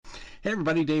Hey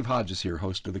everybody, Dave Hodges here,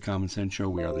 host of the Common Sense Show.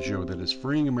 We are the show that is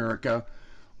freeing America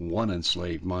one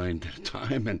enslaved mind at a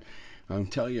time. And I'm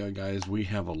telling you guys, we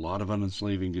have a lot of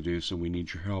unenslaving to do, so we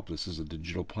need your help. This is a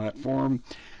digital platform,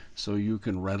 so you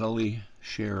can readily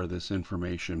share this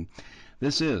information.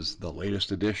 This is the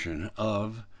latest edition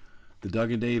of the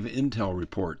Doug and Dave Intel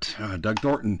Report. Doug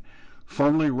Thornton,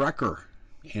 formerly Wrecker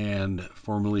and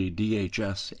formerly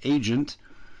DHS agent,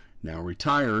 now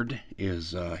retired,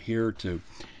 is here to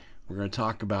we're going to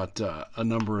talk about a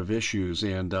number of issues,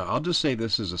 and I'll just say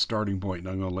this as a starting point, and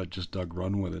I'm going to let just Doug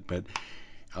run with it. But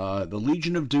the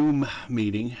Legion of Doom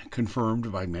meeting, confirmed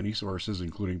by many sources,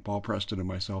 including Paul Preston and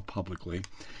myself publicly,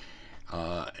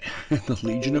 uh, the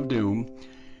Legion of Doom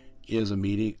is a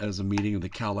meeting of the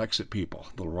Calexit people,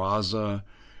 the Raza,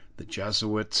 the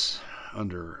Jesuits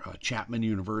under Chapman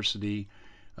University,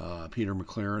 Peter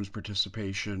McLaren's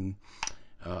participation,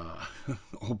 uh,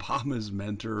 Obama's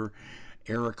mentor,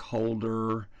 Eric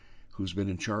Holder, who's been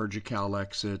in charge of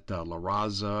Calexit, La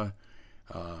Raza,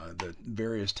 the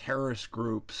various terrorist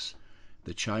groups,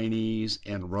 the Chinese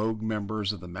and rogue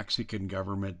members of the Mexican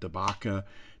government, Dabaca,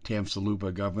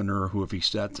 Tamaulipas governor, who if he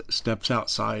steps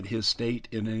outside his state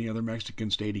in any other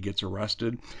Mexican state, he gets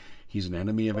arrested. He's an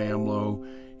enemy of AMLO,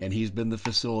 and he's been the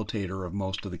facilitator of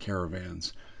most of the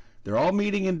caravans. They're all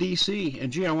meeting in D.C.,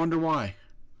 and gee, I wonder why.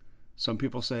 Some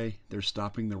people say they're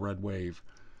stopping the red wave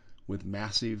with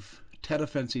massive Tet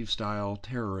Offensive style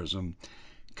terrorism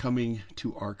coming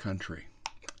to our country.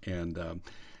 And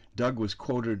Doug was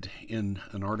quoted in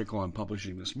an article I'm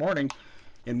publishing this morning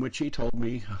in which he told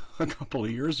me a couple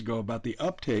of years ago about the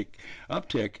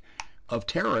uptick of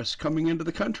terrorists coming into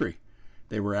the country.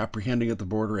 They were apprehending at the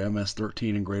border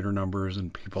MS-13 in greater numbers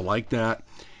and people like that.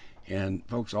 And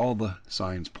folks, all the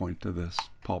signs point to this.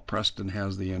 Paul Preston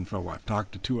has the info. I've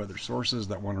talked to two other sources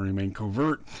that want to remain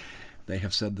covert. They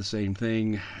have said the same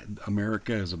thing.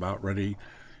 America is about ready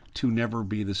to never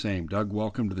be the same. Doug,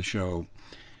 welcome to the show.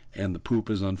 And the poop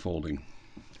is unfolding.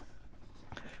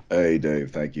 Hey,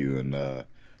 Dave, thank you. And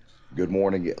good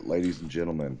morning, ladies and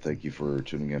gentlemen. Thank you for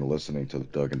tuning in and listening to the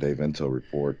Doug and Dave Intel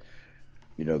Report.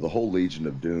 You know, the whole Legion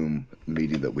of Doom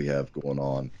meeting that we have going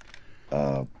on,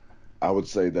 uh, I would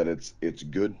say that it's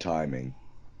good timing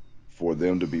for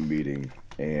them to be meeting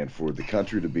and for the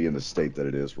country to be in the state that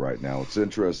it is right now. It's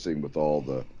interesting with all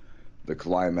the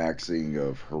climaxing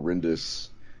of horrendous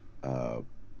uh,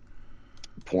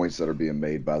 points that are being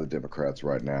made by the Democrats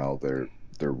right now. They're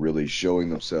really showing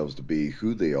themselves to be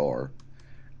who they are.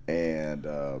 And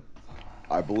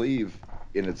I believe,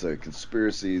 and it's a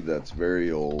conspiracy that's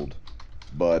very old,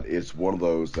 but it's one of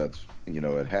those that's,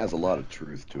 it has a lot of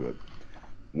truth to it.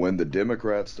 When the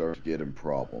Democrats start getting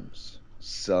problems,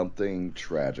 something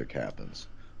tragic happens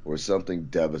or something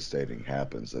devastating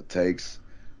happens that takes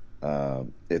the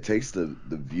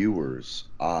viewers'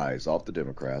 eyes off the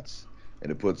Democrats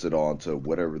and it puts it on to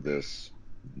whatever this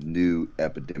new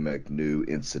epidemic, new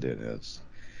incident is.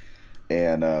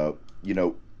 And you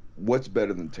know, what's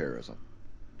better than terrorism?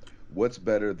 What's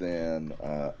better than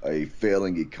a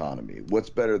failing economy?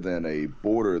 What's better than a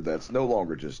border that's no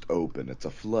longer just open? It's a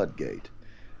floodgate.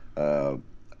 Uh,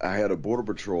 I had a Border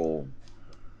Patrol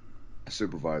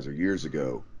supervisor years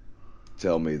ago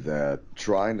tell me that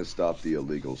trying to stop the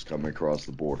illegals coming across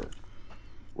the border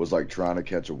was like trying to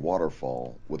catch a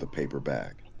waterfall with a paper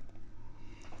bag.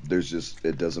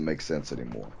 It doesn't make sense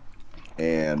anymore.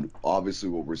 And obviously,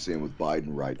 what we're seeing with Biden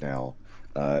right now,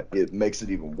 it makes it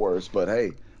even worse. But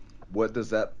hey, what does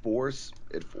that force?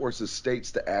 It forces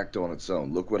states to act on its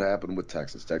own. Look what happened with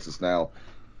Texas. Texas now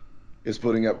is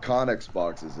putting up Connex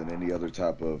boxes and any other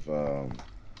type of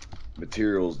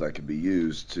materials that can be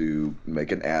used to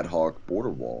make an ad hoc border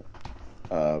wall.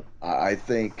 I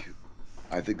think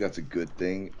that's a good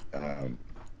thing.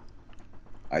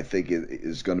 I think it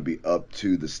is going to be up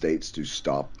to the states to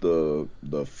stop the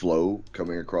flow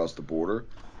coming across the border.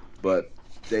 But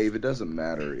Dave, it doesn't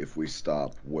matter if we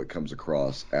stop what comes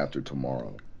across after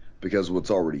tomorrow because what's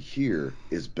already here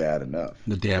is bad enough.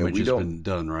 The And damage has been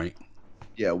done, right?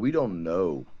 we don't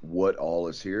know what all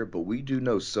is here, but we do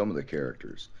know some of the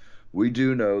characters. We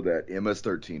do know that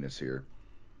MS-13 is here.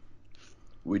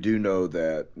 We do know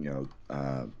that,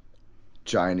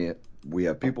 China, we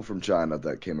have people from China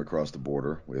that came across the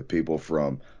border. We have people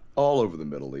from all over the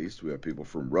Middle East. We have people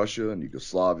from Russia and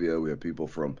Yugoslavia. We have people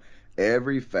from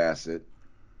every facet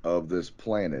of this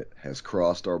planet has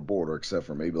crossed our border, except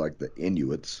for maybe like the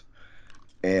Inuits.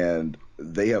 And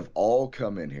they have all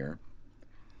come in here.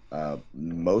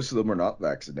 Most of them are not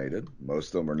vaccinated.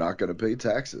 Most of them are not going to pay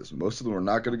taxes. Most of them are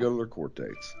not going to go to their court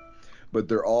dates. But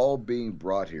they're all being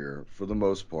brought here for the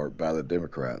most part by the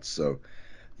Democrats. So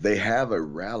they have a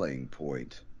rallying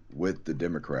point with the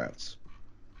Democrats,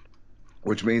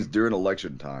 which means during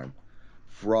election time,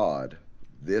 fraud,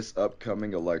 this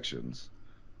upcoming elections,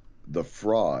 the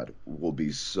fraud will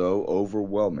be so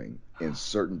overwhelming in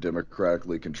certain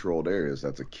democratically controlled areas.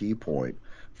 That's a key point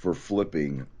for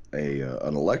flipping a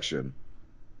an election.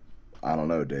 I don't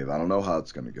know, Dave. I don't know how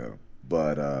it's going to go,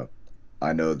 but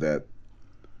I know that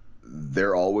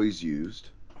they're always used.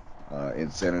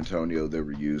 In San Antonio, they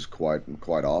were used quite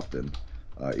often.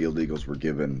 Illegals were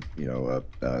given,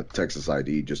 a Texas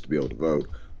ID just to be able to vote,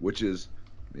 which is,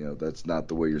 that's not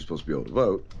the way you're supposed to be able to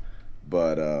vote.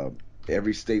 But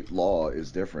every state law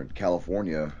is different.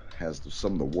 California has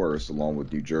some of the worst, along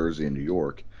with New Jersey and New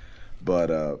York.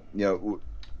 But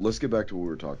let's get back to what we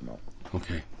were talking about.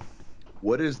 Okay.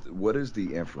 What is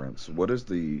the inference? What is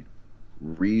the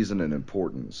reason and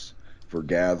importance for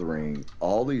gathering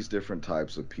all these different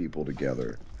types of people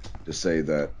together to say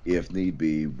that if need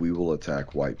be, we will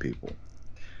attack white people?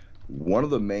 One of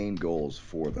the main goals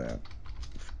for that,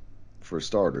 f- for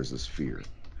starters, is fear.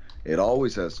 It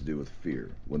always has to do with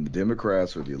fear. When the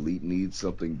Democrats or the elite need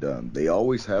something done, they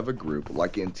always have a group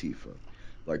like Antifa,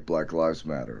 like Black Lives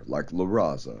Matter, like La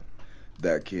Raza,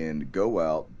 that can go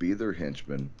out, be their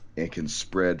henchmen, and can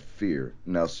spread fear.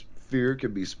 Now, fear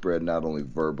can be spread not only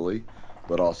verbally,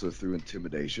 but also through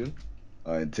intimidation,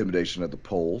 intimidation at the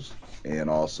polls, and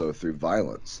also through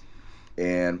violence.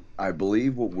 And I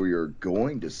believe what we are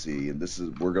going to see, and this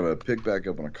is, we're going to pick back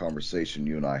up on a conversation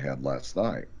you and I had last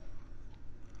night.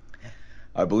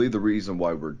 I believe the reason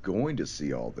why we're going to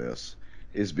see all this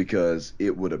is because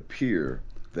it would appear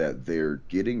that they're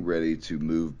getting ready to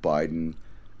move Biden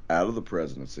out of the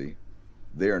presidency.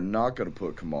 They are not going to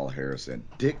put Kamala Harris in.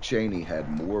 Dick Cheney had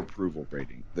more approval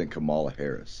rating than Kamala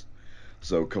Harris.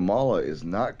 So Kamala is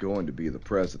not going to be the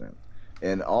president.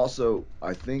 And also,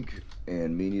 I think,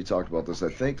 and me and you talked about this, I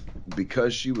think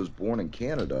because she was born in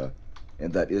Canada,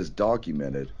 and that is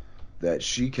documented, that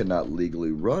she cannot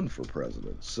legally run for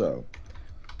president. So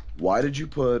why did you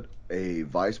put a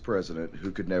vice president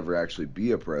who could never actually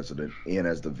be a president in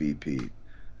as the VP?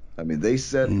 I mean,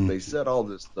 Mm, they set all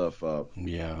this stuff up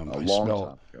yeah, a long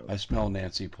time ago. I smell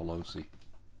Nancy Pelosi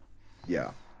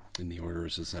Yeah. in the order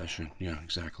of secession. Yeah,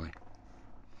 exactly.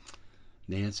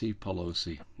 Nancy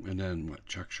Pelosi, and then what?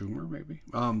 Chuck Schumer, maybe.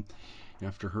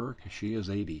 After her, 'cause she is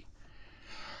 80.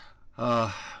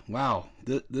 Uh, wow,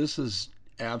 this is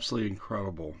absolutely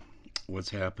incredible. What's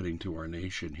happening to our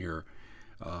nation here?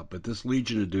 But this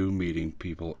Legion of Doom meeting,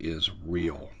 people, is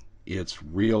real. It's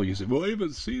real. You say, well, I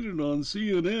haven't seen it on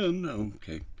CNN.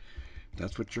 Okay,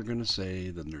 that's what you're going to say,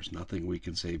 then there's nothing we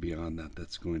can say beyond that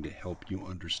that's going to help you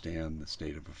understand the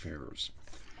state of affairs.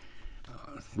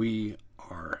 We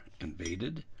are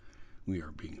invaded, we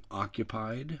are being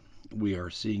occupied, we are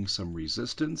seeing some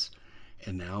resistance,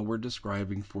 and now we're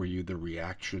describing for you the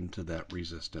reaction to that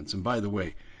resistance. And by the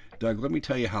way, Doug, let me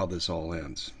tell you how this all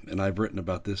ends. And I've written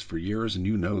about this for years, and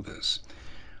you know this.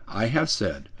 I have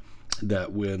said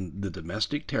that when the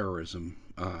domestic terrorism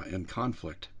and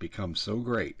conflict becomes so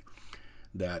great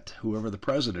that whoever the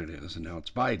president is, and now it's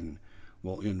Biden,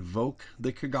 will invoke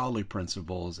the Kigali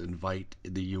principles, invite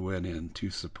the UN in to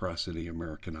suppress any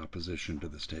American opposition to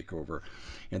this takeover.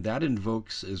 And that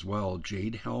invokes as well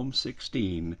Jade Helm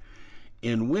 16,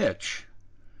 in which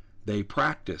they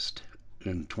practiced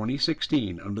in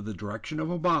 2016 under the direction of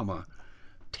Obama,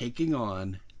 taking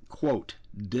on, quote,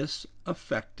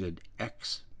 disaffected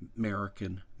ex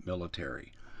American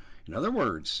military. In other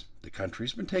words, the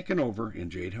country's been taken over in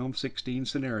Jade Helm 16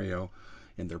 scenario,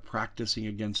 and they're practicing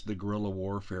against the guerrilla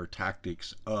warfare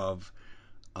tactics of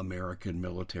American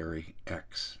military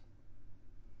X.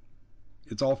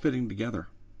 It's all fitting together.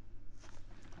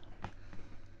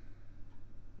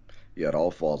 Yeah, it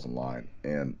all falls in line.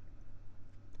 And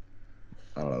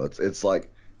I don't know, it's like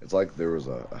there was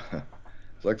a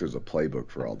it's like there's a playbook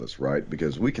for all this, right?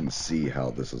 Because we can see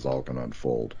how this is all going to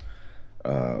unfold.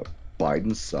 Uh,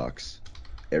 Biden sucks.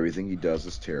 Everything he does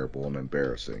is terrible and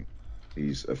embarrassing.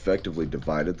 He's effectively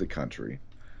divided the country.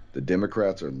 The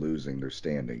Democrats are losing their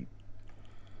standing.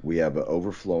 We have an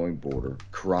overflowing border.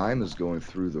 Crime is going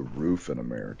through the roof in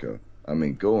America. I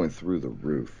mean, going through the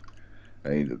roof. I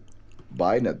mean,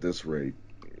 Biden at this rate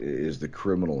is the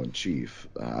criminal in chief.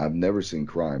 I've never seen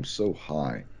crime so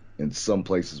high in some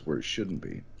places where it shouldn't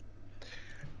be.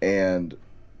 And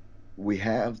we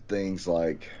have things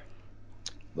like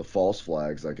the false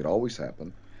flags that could always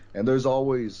happen. And there's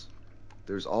always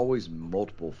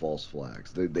multiple false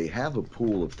flags. They have a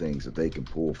pool of things that they can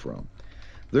pull from.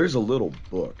 There's a little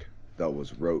book that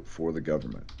was wrote for the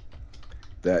government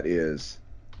that is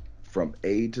from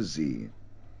A to Z,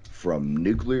 from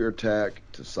nuclear attack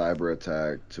to cyber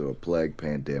attack to a plague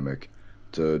pandemic.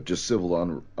 to just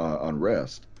civil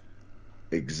unrest.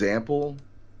 Example,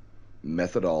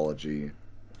 methodology,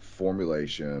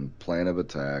 formulation, plan of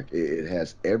attack. It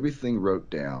has everything wrote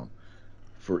down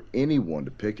for anyone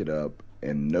to pick it up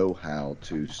and know how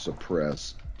to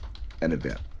suppress an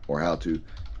event or how to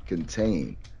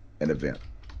contain an event.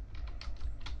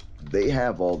 They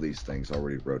have all these things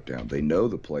already wrote down. They know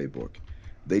the playbook.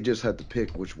 They just have to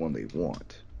pick which one they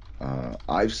want.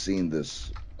 I've seen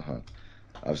this.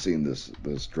 I've seen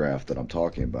this draft that I'm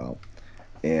talking about,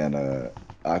 and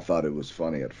I thought it was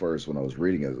funny at first when I was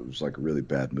reading it. It was like a really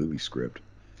bad movie script.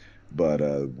 But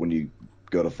when you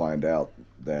go to find out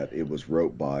that it was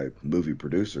wrote by movie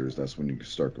producers, that's when you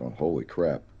start going, "Holy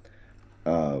crap!"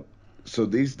 Uh, so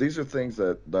these are things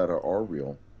that are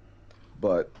real.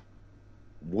 But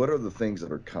what are the things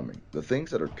that are coming? The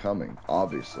things that are coming,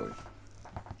 obviously,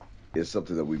 is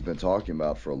something that we've been talking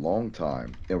about for a long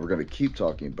time, and we're going to keep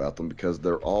talking about them because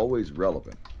they're always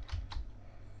relevant.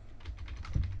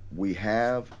 We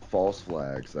have false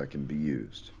flags that can be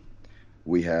used.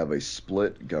 We have a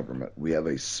split government. We have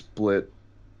a split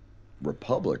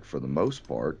republic for the most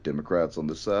part. Democrats on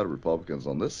this side, Republicans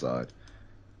on this side.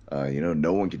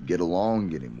 No one could get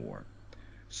along anymore.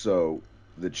 So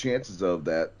the chances of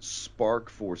that spark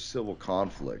for civil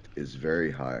conflict is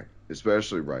very high,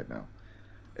 especially right now,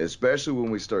 especially when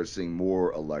we start seeing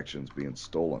more elections being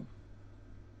stolen.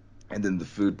 And then the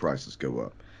food prices go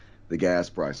up, the gas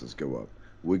prices go up.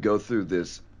 We go through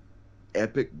this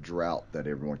epic drought that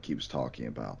everyone keeps talking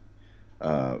about.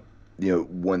 Uh,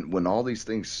 when all these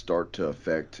things start to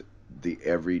affect the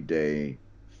everyday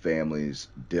family's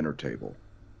dinner table,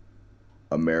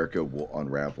 America will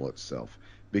unravel itself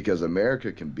because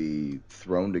America can be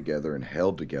thrown together and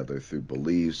held together through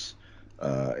beliefs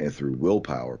and through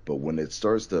willpower. But when it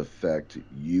starts to affect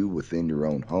you within your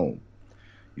own home,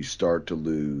 you start to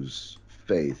lose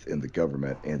faith in the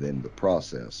government and in the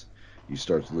process. You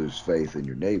start to lose faith in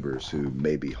your neighbors who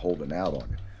may be holding out on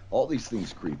you. All these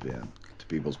things creep in to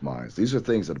people's minds. These are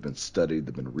things that have been studied,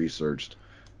 that have been researched.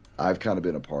 I've kind of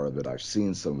been a part of it. I've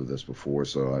seen some of this before,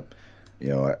 so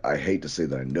I hate to say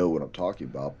that I know what I'm talking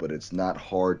about, but it's not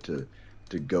hard to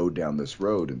go down this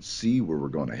road and see where we're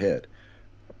going to head.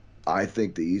 I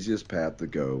think the easiest path to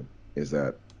go is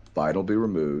that Biden will be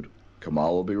removed,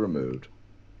 Kamala will be removed,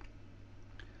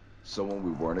 someone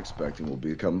we weren't expecting will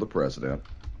become the president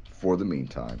for the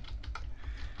meantime.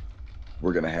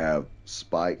 We're going to have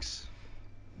spikes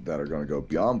that are going to go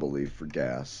beyond belief for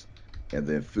gas, and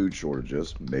then food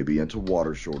shortages, maybe into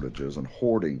water shortages, and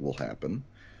hoarding will happen.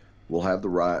 We'll have the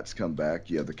riots come back.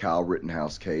 You have the Kyle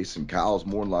Rittenhouse case, and Kyle's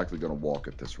more than likely going to walk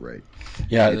at this rate.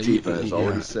 Yeah, Antifa has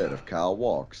already yeah. said if Kyle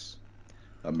walks,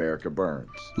 America burns.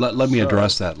 Let me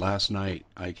address So, that. Last night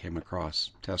I came across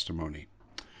testimony,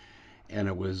 and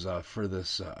it was for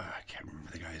this. I can't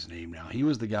remember the guy's name now. He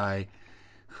was the guy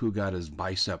who got his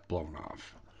bicep blown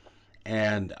off.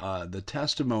 And the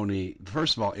testimony,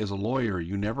 first of all, as a lawyer,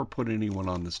 you never put anyone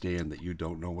on the stand that you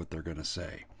don't know what they're going to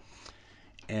say.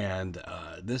 And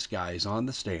this guy's on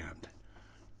the stand,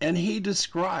 and he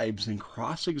describes in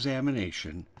cross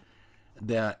examination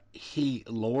that he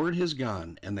lowered his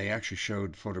gun, and they actually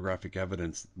showed photographic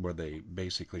evidence where they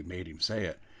basically made him say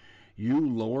it. You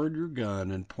lowered your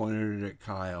gun and pointed it at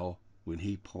Kyle when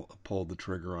he pulled the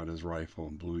trigger on his rifle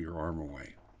and blew your arm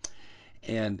away.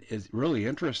 And it's really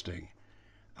interesting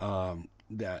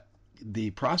that the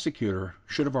prosecutor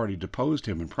should have already deposed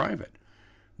him in private.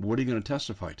 What are you going to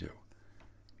testify to?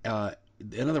 Uh,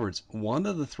 in other words, one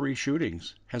of the three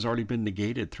shootings has already been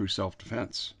negated through self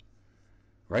defense.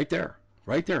 Right there.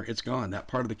 Right there. It's gone. That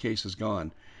part of the case is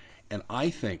gone. And I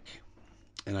think,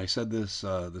 and I said this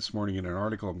this morning in an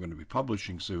article I'm going to be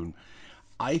publishing soon,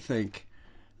 I think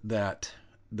that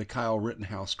the Kyle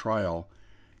Rittenhouse trial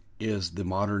is the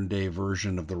modern day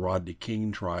version of the Rodney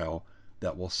King trial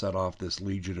that will set off this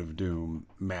Legion of Doom,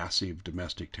 massive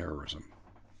domestic terrorism.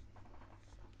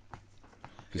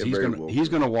 Because it very well he's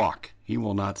could. going to walk. He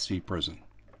will not see prison.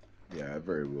 Yeah, it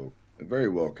very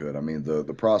well could. I mean, the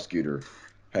prosecutor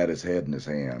had his head in his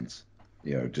hands,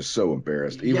 just so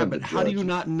embarrassed. Yeah, Even but how do you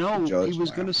not the know he judge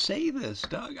was going to laughed. say this,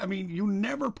 Doug? I mean, you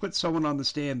never put someone on the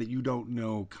stand that you don't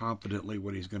know confidently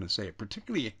what he's going to say,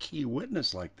 particularly a key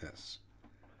witness like this.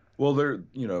 Well, there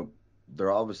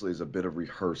obviously is a bit of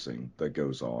rehearsing that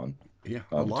goes on Yeah,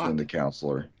 a between lot. the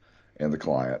counselor and the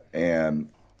client. And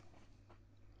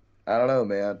I don't know,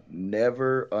 man,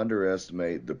 never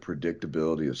underestimate the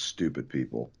predictability of stupid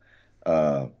people.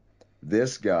 Uh,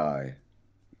 this guy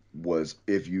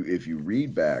if you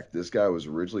read back, this guy was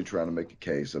originally trying to make a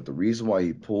case that the reason why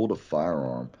he pulled a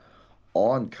firearm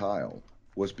on Kyle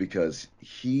was because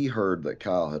he heard that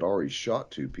Kyle had already shot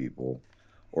two people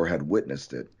or had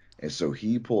witnessed it. And so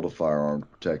he pulled a firearm to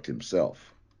protect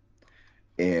himself.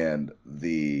 And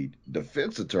the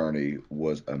defense attorney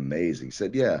was amazing. He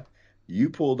said, "Yeah, you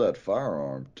pulled that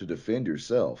firearm to defend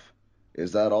yourself.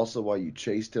 Is that also why you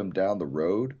chased him down the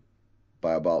road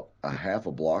by about a half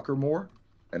a block or more?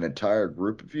 An entire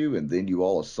group of you, and then you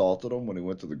all assaulted him when he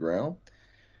went to the ground?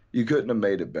 You couldn't have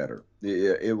made it better.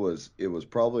 It was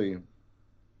probably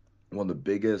one of the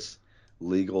biggest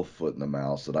legal foot in the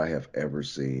mouth that I have ever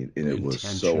seen, and it was so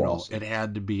Intentional. awesome. It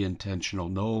had to be intentional.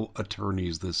 No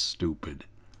attorney's this stupid.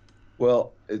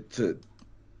 Well,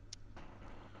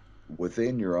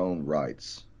 within your own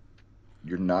rights,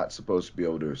 you're not supposed to be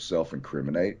able to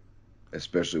self-incriminate,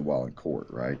 especially while in court,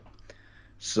 right?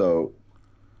 So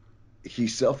he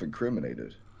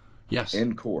self-incriminated Yes.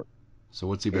 in court, So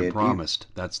what's he been and he, promised?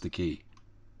 That's the key.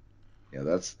 yeah,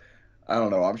 that's I don't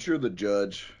know. I'm sure the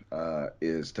judge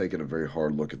is taking a very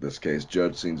hard look at this case.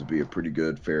 Judge seems to be a pretty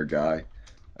good, fair guy.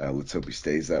 Let's hope he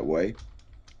stays that way.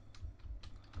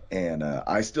 And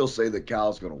I still say that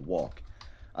Kyle's going to walk.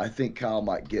 I think Kyle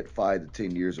might get 5 to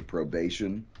 10 years of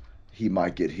probation. He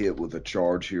might get hit with a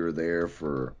charge here or there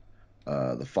for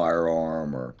the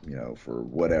firearm or, for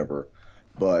whatever.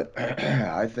 But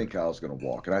I think Kyle's going to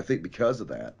walk. And I think because of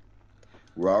that,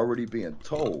 we're already being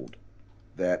told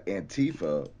that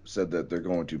Antifa said that they're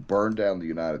going to burn down the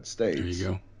United There you States.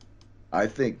 go. I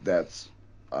think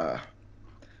uh,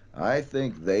 I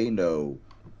think they know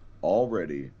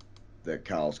already that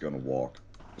Kyle's going to walk.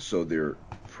 So they're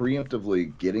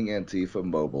preemptively getting Antifa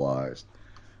mobilized.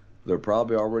 They're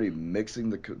probably already mixing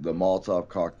the Molotov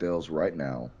cocktails right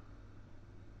now,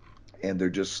 and they're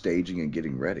just staging and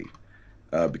getting ready.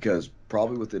 Because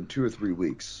probably within 2 or 3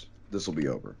 weeks, this will be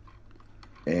over.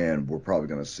 And we're probably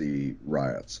going to see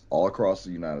riots all across the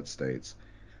United States.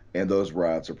 And those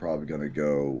riots are probably going to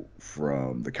go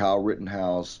from the Kyle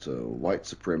Rittenhouse to white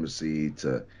supremacy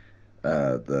to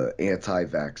the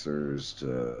anti-vaxxers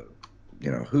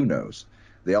to, who knows?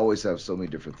 They always have so many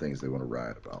different things they want to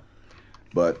riot about.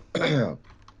 But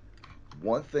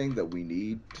one thing that we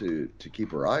need to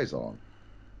keep our eyes on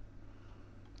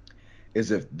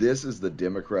is if this is the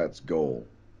Democrats' goal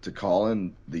to call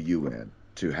in the UN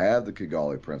to have the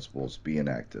Kigali principles be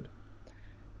enacted,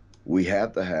 we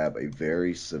have to have a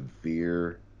very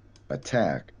severe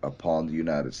attack upon the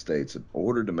United States in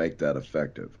order to make that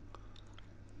effective.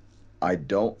 I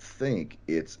don't think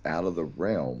it's out of the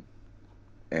realm,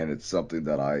 and it's something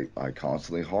that I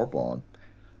constantly harp on,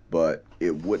 but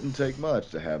it wouldn't take much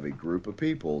to have a group of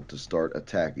people to start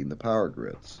attacking the power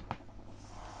grids.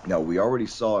 Now, we already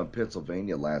saw in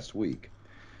Pennsylvania last week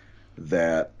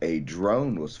that a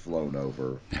drone was flown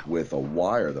over Yeah. with a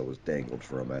wire that was dangled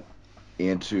from it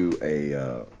into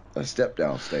a step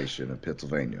down station in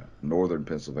Pennsylvania, northern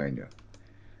Pennsylvania,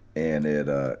 and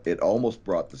it almost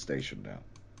brought the station down.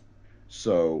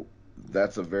 So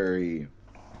that's a very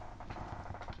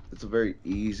it's a very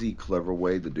easy, clever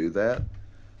way to do that.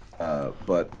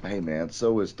 But hey, man,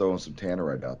 so is throwing some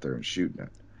tannerite out there and shooting it.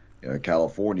 In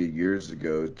California years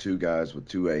ago, two guys with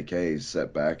two AKs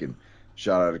sat back and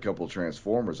shot at a couple of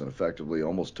transformers and effectively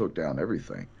almost took down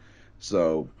everything.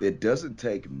 So it doesn't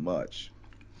take much.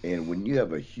 And when you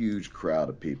have a huge crowd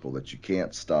of people that you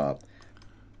can't stop,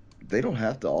 they don't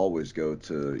have to always go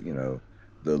to,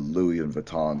 the Louis and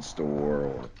Vuitton store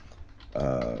or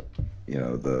uh,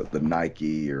 the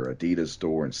Nike or Adidas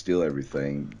store and steal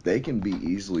everything. They can be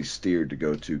easily steered to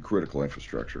go to critical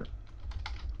infrastructure.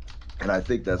 And I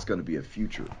think that's going to be a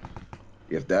future.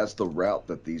 If that's the route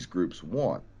that these groups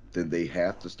want, then they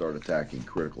have to start attacking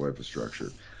critical infrastructure.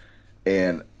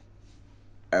 And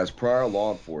as prior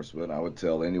law enforcement, I would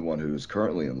tell anyone who is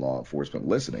currently in law enforcement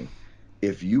listening,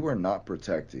 if you are not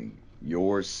protecting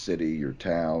your city, your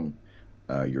town,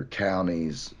 your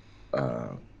county's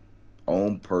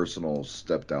own personal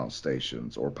step down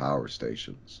stations or power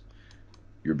stations,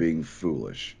 you're being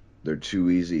foolish. They're too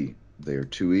easy. They're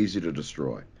too easy to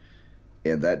destroy.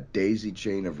 And that daisy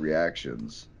chain of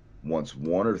reactions, once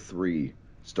one or three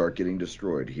start getting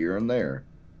destroyed here and there,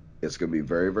 it's going to be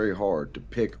very, very hard to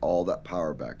pick all that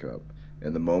power back up.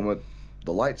 And the moment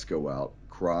the lights go out,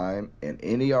 crime and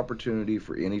any opportunity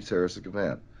for any terroristic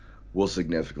event will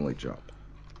significantly jump.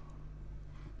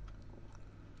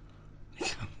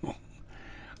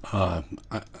 Uh,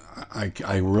 I,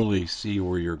 I really see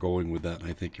where you're going with that, and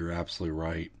I think you're absolutely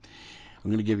right. I'm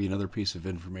going to give you another piece of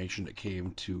information that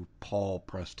came to Paul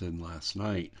Preston last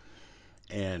night,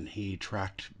 and he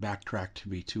backtracked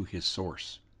me to his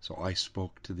source. So I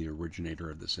spoke to the originator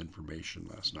of this information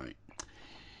last night.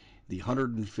 The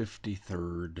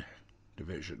 153rd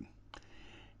Division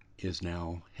is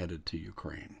now headed to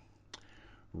Ukraine.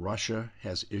 Russia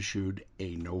has issued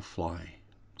a no fly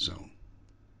zone.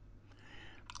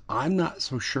 I'm not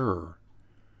so sure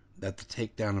that the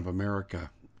takedown of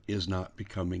America is not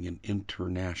becoming an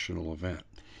international event.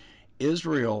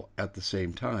 Israel, at the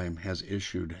same time, has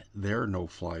issued their no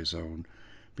fly zone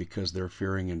because they're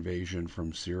fearing invasion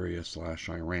from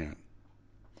Syria/Iran.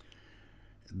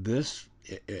 This,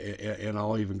 and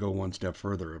I'll even go one step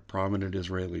further, a prominent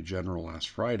Israeli general last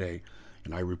Friday,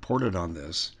 and I reported on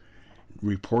this,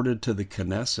 reported to the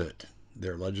Knesset,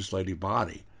 their legislative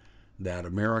body, that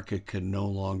America can no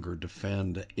longer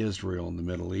defend Israel in the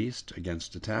Middle East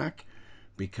against attack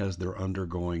because they're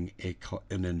undergoing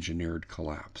an engineered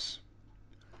collapse.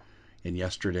 And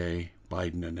yesterday,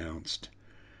 Biden announced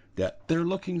that they're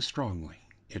looking strongly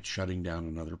at shutting down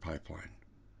another pipeline.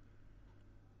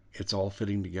 It's all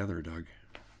fitting together, Doug.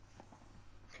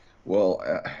 Well,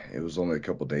 it was only a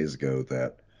couple days ago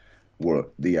that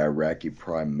the Iraqi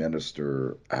Prime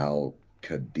Minister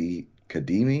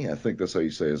Kadimi, I think that's how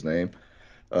you say his name,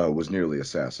 was nearly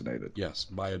assassinated. Yes,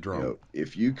 by a You drone. know,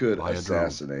 if you could By a drone.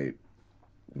 assassinate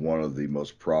one of the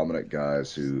most prominent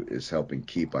guys who is helping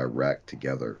keep Iraq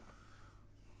together,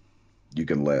 you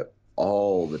can let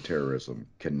all the terrorism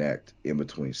connect in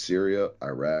between Syria,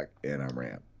 Iraq, and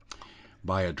Iran.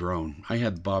 By a drone. I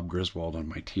had Bob Griswold on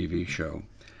my TV show,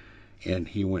 and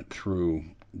he went through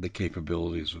the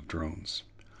capabilities of drones.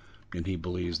 And he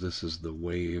believes this is the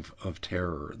wave of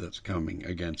terror that's coming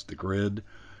against the grid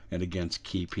and against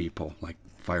key people, like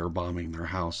firebombing their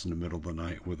house in the middle of the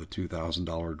night with a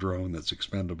 $2,000 drone that's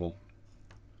expendable.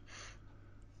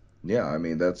 Yeah, I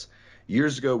mean that's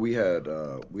years ago we had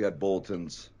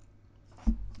bulletins,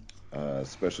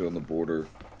 especially on the border,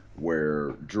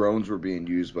 where drones were being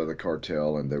used by the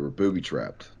cartel and they were booby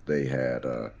trapped. They had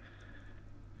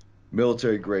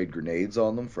military grade grenades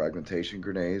on them, fragmentation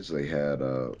grenades. They had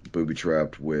booby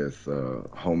trapped with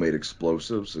homemade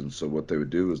explosives, and so what they would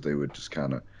do is they would just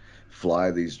kind of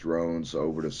fly these drones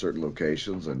over to certain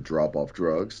locations and drop off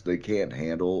drugs. They can't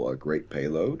handle a great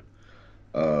payload,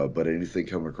 but anything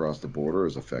coming across the border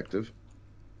is effective.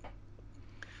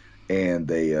 And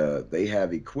they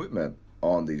have equipment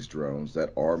on these drones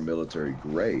that are military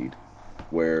grade,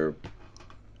 where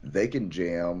they can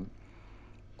jam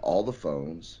all the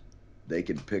phones, they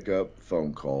can pick up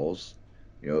phone calls.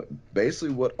 You know,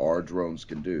 basically what our drones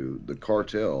can do, the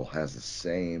cartel has the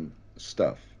same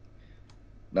stuff.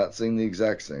 Not saying the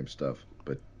exact same stuff,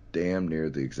 but damn near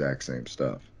the exact same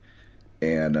stuff.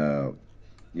 And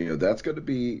you know, that's going to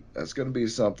be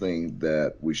something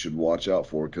that we should watch out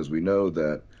for because we know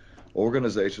that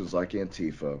organizations like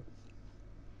Antifa,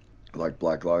 like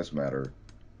Black Lives Matter,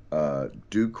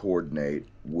 do coordinate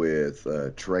with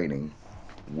training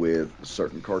with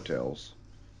certain cartels,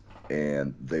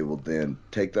 and they will then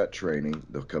take that training.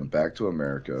 They'll come back to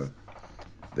America.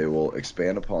 They will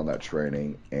expand upon that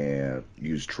training and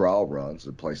use trial runs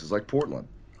in places like Portland.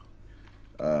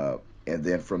 Uh, and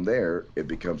then from there, it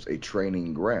becomes a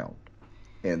training ground.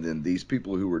 And then these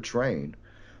people who were trained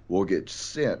will get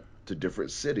sent to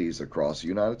different cities across the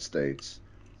United States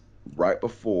right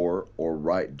before or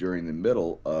right during the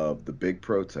middle of the big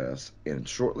protests. And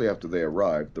shortly after they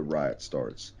arrive, the riot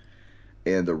starts.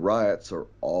 And the riots are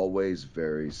always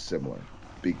very similar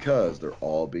because they're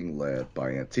all being led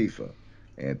by Antifa.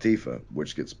 Antifa,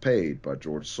 which gets paid by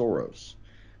George Soros.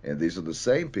 And these are the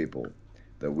same people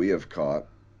that we have caught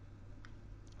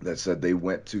that said they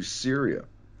went to Syria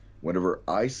whenever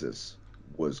ISIS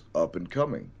was up and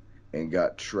coming and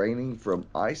got training from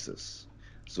ISIS.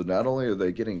 So not only are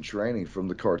they getting training from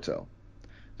the cartel,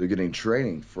 they're getting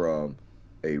training from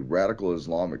a radical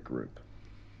Islamic group.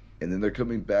 And then they're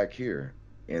coming back here.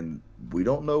 And we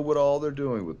don't know what all they're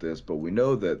doing with this, but we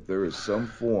know that there is some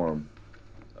form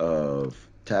of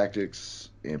tactics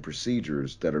and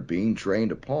procedures that are being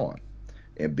trained upon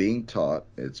and being taught.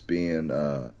 It's being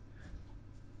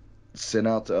sent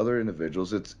out to other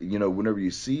individuals. It's, you know, whenever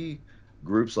you see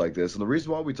groups like this, and the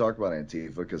reason why we talk about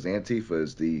Antifa, because Antifa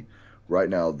is right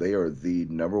now, they are the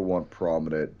number one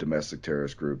prominent domestic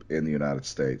terrorist group in the United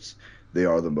States. They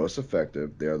are the most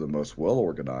effective, they are the most well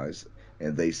organized,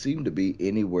 and they seem to be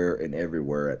anywhere and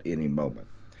everywhere at any moment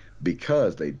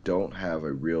because they don't have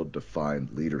a real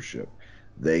defined leadership.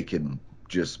 They can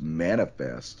just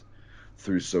manifest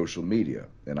through social media.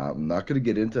 And I'm not going to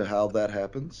get into how that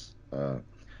happens.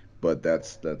 But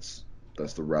that's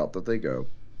the route that they go.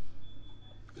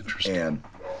 Interesting. And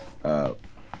uh,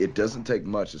 it doesn't take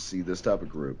much to see this type of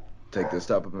group take this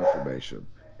type of information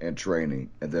and training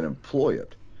and then employ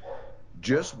it.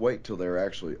 Just wait till they're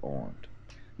actually armed.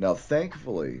 Now,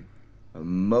 thankfully,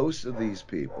 most of these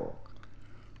people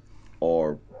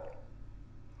are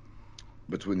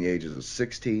between the ages of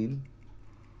 16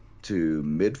 to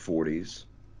mid 40s.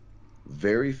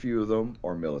 Very few of them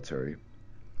are military.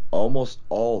 Almost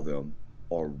all of them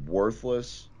are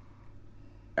worthless,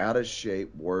 out of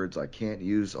shape words I can't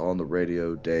use on the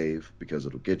radio, Dave, because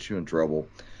it'll get you in trouble.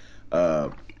 Uh,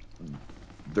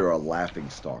 they're a laughing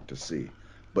stock to see.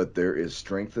 But there is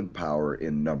strength and power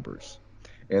in numbers.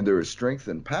 And there is strength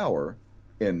and power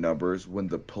in numbers when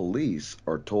the police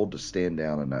are told to stand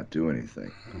down and not do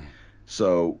anything.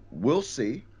 So we'll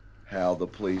see how the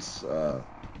police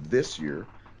this year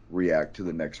react to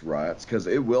the next riots because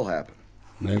it will happen.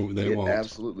 They It won't.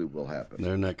 absolutely will happen.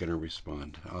 They're not going to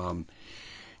respond.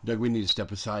 Doug, we need to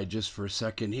step aside just for a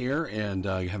second here and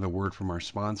have a word from our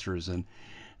sponsors. And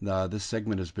this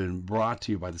segment has been brought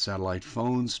to you by the Satellite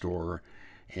Phone Store.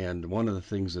 And one of the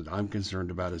things that I'm concerned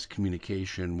about is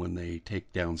communication when they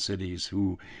take down cities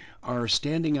who are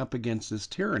standing up against this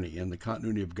tyranny. And the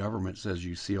continuity of government says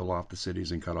you seal off the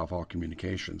cities and cut off all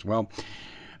communications. Well,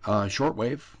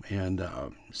 shortwave and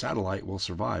satellite will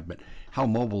survive, but how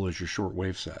mobile is your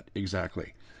shortwave set?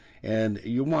 Exactly. And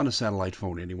you want a satellite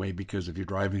phone anyway because if you're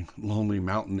driving lonely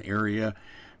mountain area,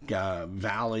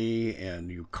 valley,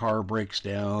 and your car breaks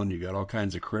down, you got all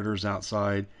kinds of critters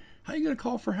outside, how are you going to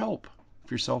call for help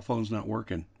if your cell phone's not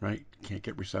working, right? Can't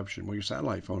get reception. Well, your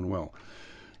satellite phone will.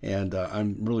 And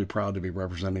I'm really proud to be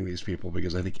representing these people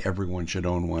because I think everyone should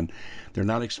own one. They're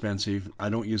not expensive. I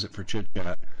don't use it for chit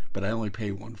chat, but I only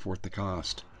pay one fourth the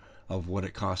cost of what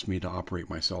it cost me to operate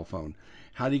my cell phone.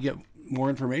 How do you get more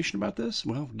information about this?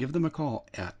 Well, give them a call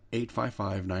at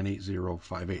 855 980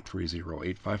 5830.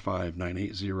 855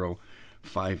 980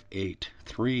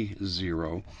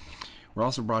 5830. We're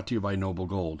also brought to you by Noble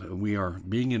Gold. We are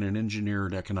being in an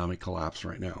engineered economic collapse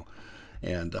right now.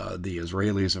 And the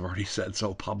Israelis have already said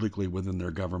so publicly within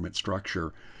their government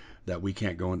structure that we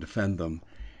can't go and defend them.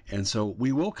 And so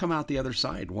we will come out the other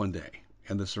side one day,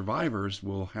 and the survivors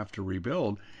will have to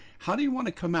rebuild. How do you want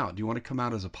to come out? Do you want to come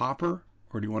out as a pauper,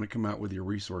 or do you want to come out with your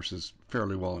resources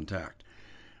fairly well intact?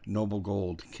 Noble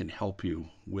Gold can help you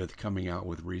with coming out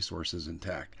with resources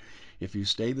intact. If you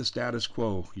stay the status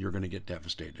quo, you're going to get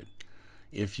devastated.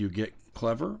 If you get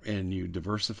clever and you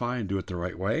diversify and do it the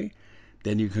right way,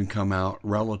 then you can come out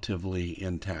relatively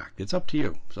intact. It's up to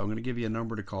you. So I'm going to give you a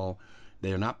number to call.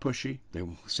 They are not pushy. They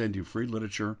will send you free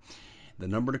literature. The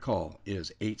number to call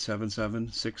is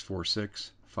 877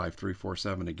 646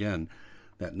 5347. Again,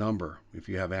 that number, if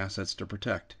you have assets to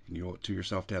protect and you owe it to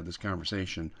yourself to have this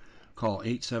conversation, call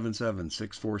 877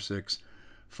 646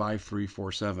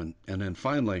 5347. And then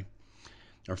finally,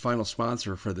 our final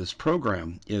sponsor for this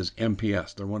program is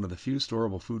MPS. They're one of the few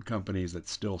storable food companies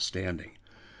that's still standing.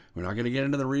 We're not going to get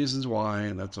into the reasons why,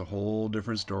 and that's a whole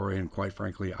different story, and quite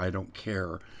frankly, I don't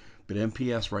care. But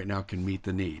MPS right now can meet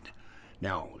the need.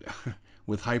 Now,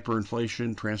 with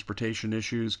hyperinflation, transportation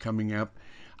issues coming up,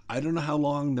 I don't know how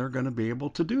long they're going to be able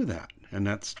to do that. And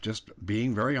that's just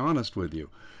being very honest with you.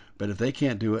 But if they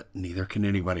can't do it, neither can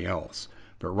anybody else.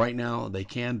 But right now, they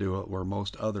can do it where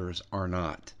most others are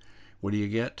not. What do you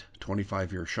get?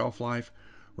 25-year shelf life,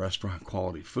 restaurant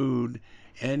quality food,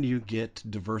 and you get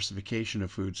diversification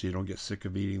of food so you don't get sick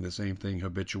of eating the same thing,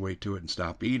 habituate to it, and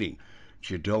stop eating,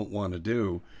 which you don't want to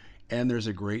do. And there's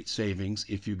a great savings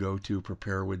if you go to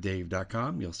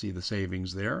preparewithdave.com. You'll see the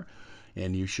savings there,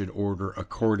 and you should order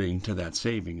according to that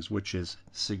savings, which is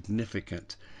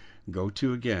significant. Go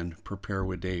to, again,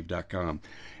 preparewithdave.com.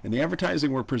 And the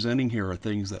advertising we're presenting here are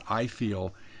things that I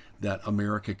feel that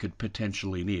America could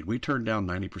potentially need. We turn down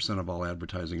 90% of all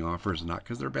advertising offers, not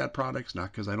because they're bad products,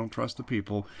 not because I don't trust the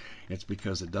people. It's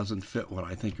because it doesn't fit what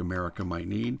I think America might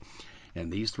need.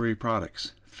 And these three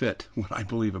products fit what I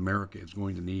believe America is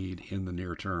going to need in the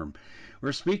near term.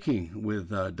 We're speaking with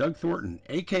Doug Thornton,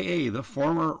 a.k.a. the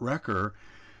former wrecker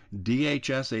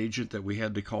DHS agent that we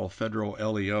had to call federal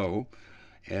LEO.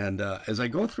 And as I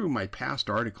go through my past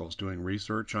articles doing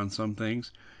research on some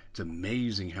things, it's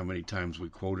amazing how many times we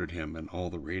quoted him in all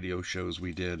the radio shows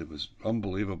we did. It was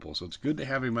unbelievable. So it's good to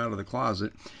have him out of the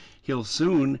closet. He'll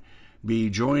soon be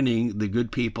joining the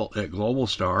good people at Global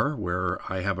Star, where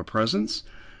I have a presence.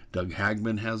 Doug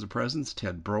Hagman has a presence.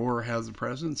 Ted Broer has a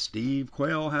presence. Steve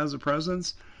Quayle has a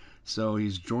presence. So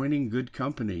he's joining good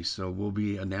company. So we'll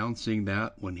be announcing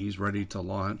that when he's ready to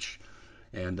launch.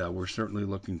 And we're certainly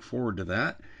looking forward to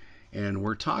that. And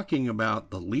we're talking about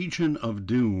the Legion of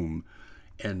Doom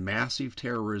and massive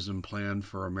terrorism plan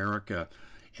for America.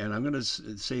 And I'm going to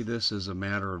say this as a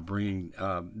matter of bringing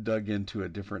Doug into a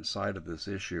different side of this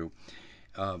issue.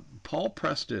 Paul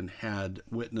Preston had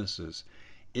witnesses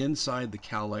inside the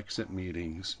Cal exit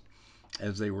meetings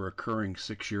as they were occurring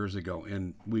 6 years ago.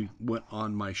 And we went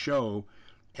on my show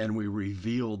and we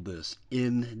revealed this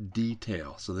in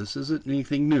detail. So this isn't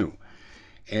anything new.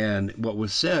 And what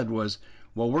was said was,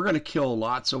 well, we're going to kill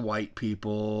lots of white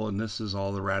people, and this is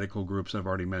all the radical groups I've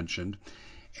already mentioned,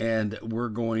 and we're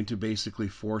going to basically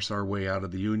force our way out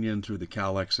of the Union through the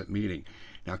Cal-Exit meeting.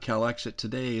 Now, Cal-Exit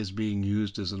today is being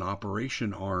used as an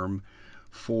operation arm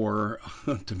for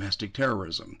domestic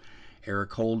terrorism.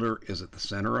 Eric Holder is at the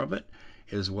center of it,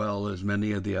 as well as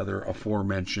many of the other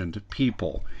aforementioned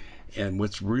people. And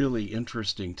what's really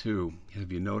interesting, too,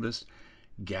 have you noticed?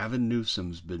 Gavin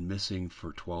Newsom's been missing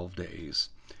for 12 days.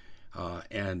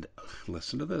 And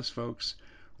listen to this, folks.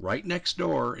 Right next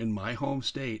door in my home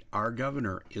state, our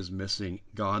governor is missing,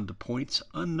 gone to points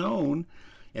unknown,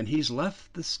 and he's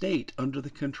left the state under the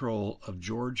control of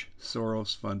George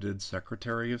Soros funded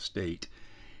Secretary of State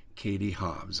Katie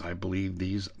Hobbs. I believe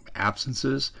these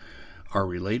absences are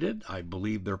related. I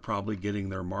believe they're probably getting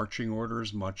their marching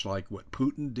orders, much like what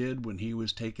Putin did when he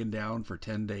was taken down for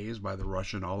 10 days by the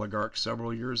Russian oligarchs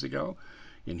several years ago.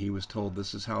 And he was told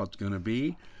this is how it's going to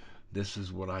be. This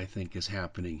is what I think is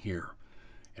happening here.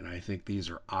 And I think these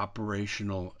are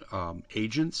operational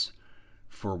agents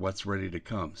for what's ready to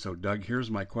come. So, Doug,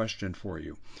 here's my question for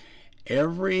you.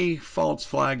 Every false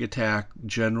flag attack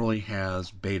generally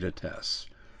has beta tests.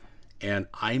 And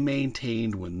I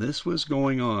maintained when this was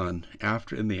going on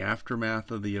after in the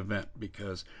aftermath of the event,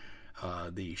 because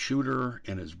the shooter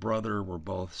and his brother were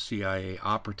both CIA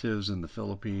operatives in the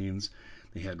Philippines.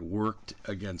 They had worked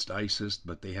against ISIS,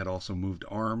 but they had also moved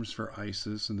arms for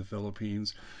ISIS in the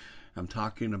Philippines. I'm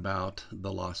talking about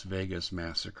the Las Vegas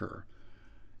massacre.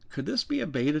 Could this be a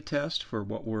beta test for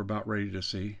what we're about ready to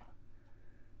see?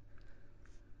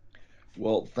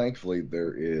 Well, thankfully,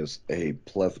 there is a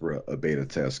plethora of beta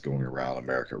tests going around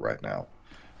America right now.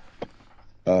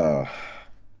 Uh,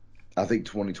 I think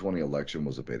 2020 election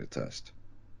was a beta test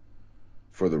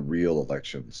for the real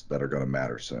elections that are going to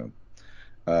matter soon.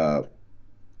 Uh,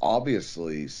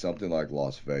 Obviously, something like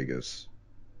Las Vegas,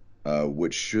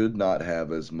 which should not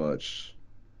have as much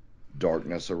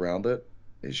darkness around it,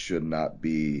 it should not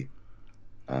be,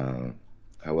 uh,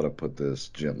 how would I put this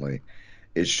gently?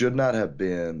 It should not have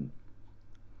been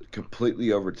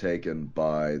completely overtaken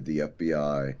by the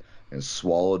FBI and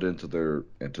swallowed into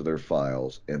their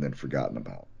files and then forgotten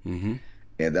about. Mm-hmm.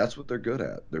 And that's what they're good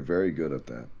at. They're very good at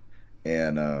that.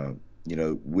 And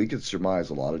we could surmise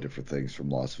a lot of different things from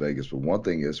Las Vegas, but one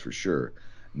thing is for sure,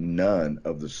 none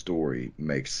of the story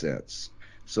makes sense.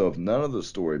 So if none of the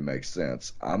story makes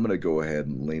sense, I'm going to go ahead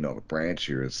and lean on a branch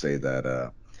here and say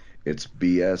that it's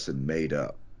BS and made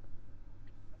up.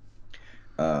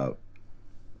 Uh,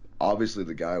 Obviously,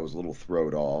 the guy was a little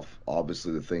thrown off.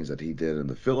 Obviously, the things that he did in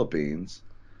the Philippines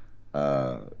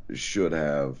should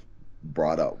have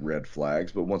brought out red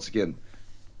flags. But once again,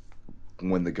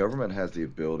 when the government has the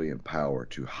ability and power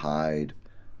to hide,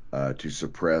 to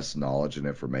suppress knowledge and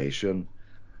information,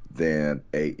 then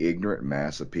a ignorant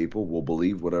mass of people will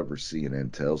believe whatever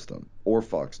CNN tells them or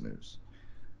Fox News.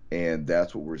 And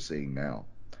that's what we're seeing now.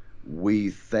 We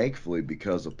thankfully,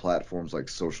 because of platforms like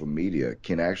social media,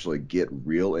 can actually get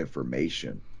real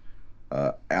information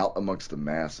out amongst the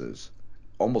masses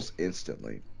almost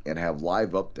instantly and have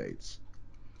live updates.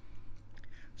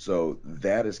 So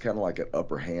that is kind of like an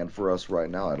upper hand for us right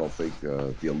now. I don't think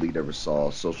the elite ever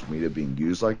saw social media being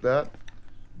used like that.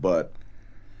 But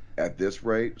at this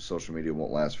rate, social media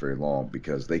won't last very long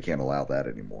because they can't allow that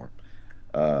anymore.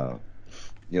 Uh,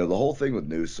 the whole thing with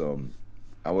Newsom,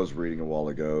 I was reading a while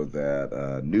ago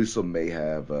that Newsom may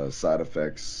have side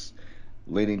effects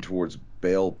leaning towards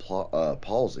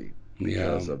palsy Yeah.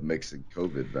 because of mixing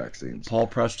COVID vaccines. Paul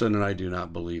Preston and I do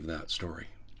not believe that story.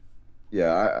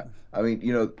 Yeah, I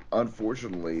mean,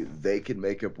 unfortunately, they can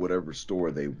make up whatever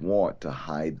story they want to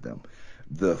hide them.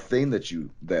 The thing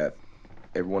that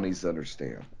everyone needs to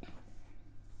understand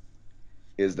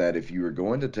is that if you are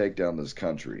going to take down this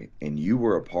country and you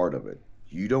were a part of it,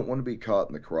 you don't want to be caught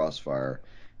in the crossfire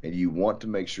and you want to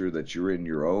make sure that you're in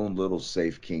your own little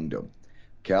safe kingdom.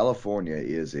 California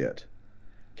is it.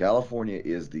 California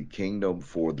is the kingdom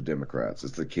for the Democrats.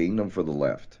 It's the kingdom for the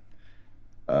left.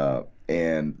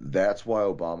 And that's why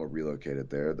Obama relocated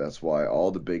there. That's why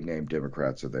all the big name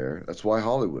Democrats are there. That's why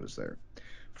Hollywood is there.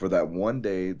 For that one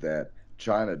day that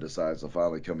China decides to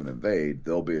finally come and invade,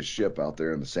 there'll be a ship out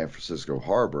there in the San Francisco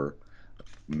harbor,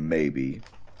 maybe,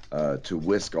 to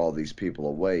whisk all these people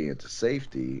away into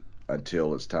safety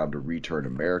until it's time to return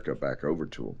America back over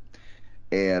to them.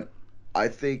 And I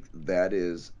think that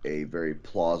is a very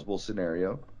plausible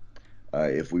scenario.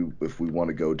 If we want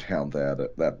to go down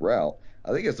that route,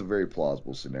 I think it's a very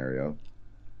plausible scenario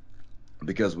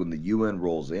because when the UN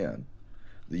rolls in,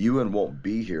 The UN won't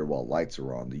be here while lights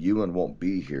are on. The UN won't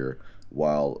be here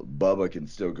while Bubba can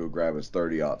still go grab his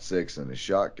 30-06 and his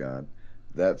shotgun.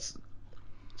 That's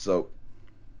so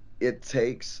it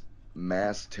takes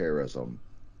mass terrorism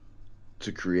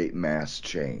to create mass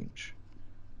change.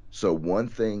 So one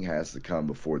thing has to come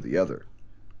before the other.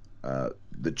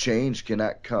 The change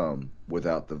cannot come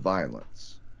without the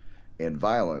violence, and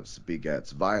violence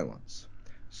begets violence.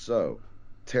 So,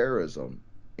 terrorism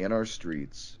in our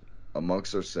streets,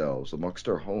 amongst ourselves, amongst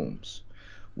our homes,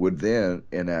 would then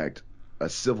enact a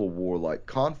civil war like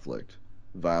conflict.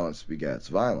 Violence begets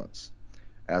violence.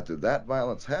 After that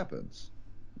violence happens,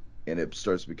 and it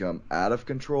starts to become out of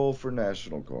control for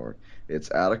National Guard,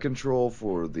 it's out of control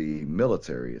for the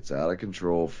military, it's out of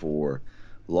control for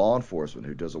law enforcement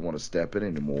who doesn't want to step in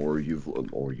anymore,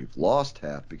 or you've lost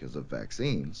half because of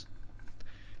vaccines.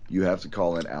 You have to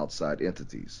call in outside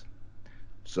entities.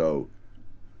 So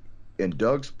in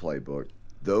Doug's playbook,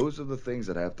 those are the things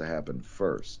that have to happen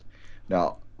first.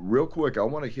 Now, real quick, I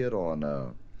want to hit on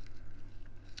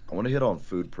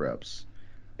food preps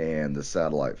and the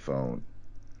satellite phone,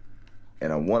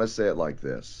 and I want to say it like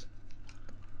this.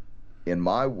 In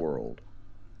my world,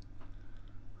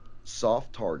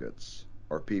 soft targets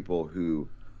are people who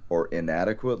are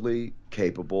inadequately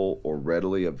capable or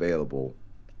readily available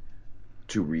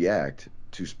to react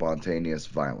to spontaneous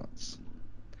violence.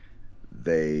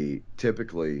 They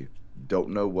typically don't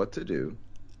know what to do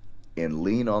and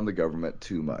lean on the government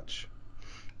too much.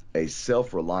 A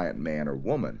self reliant man or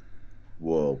woman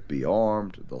will be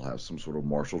armed, they'll have some sort of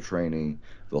martial training,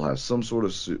 they'll have some sort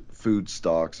of food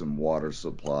stocks and water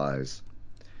supplies.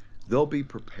 They'll be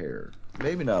prepared.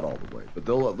 Maybe not all the way, but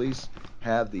they'll at least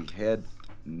have the head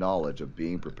knowledge of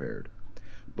being prepared.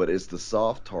 But it's the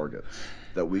soft targets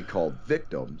that we call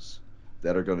victims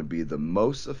that are going to be the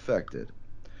most affected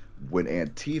when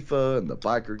Antifa and the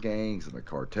biker gangs and the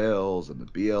cartels and the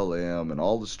BLM and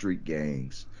all the street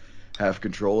gangs have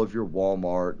control of your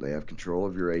Walmart, they have control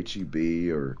of your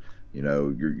HEB, or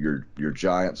your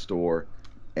giant store,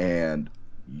 and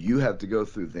you have to go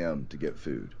through them to get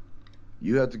food.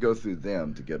 You have to go through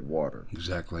them to get water.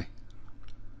 Exactly.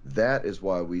 That is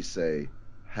why we say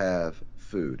have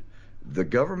food. The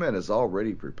government is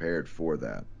already prepared for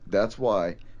that. That's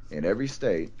why in every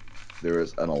state there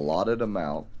is an allotted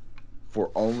amount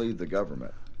for only the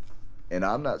government. And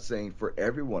I'm not saying for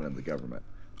everyone in the government,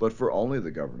 but for only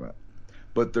the government.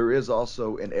 But there is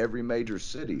also in every major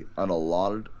city an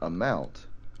allotted amount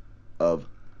of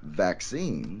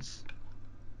vaccines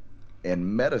and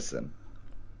medicine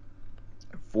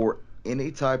for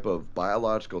any type of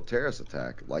biological terrorist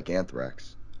attack like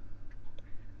anthrax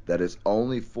that is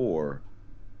only for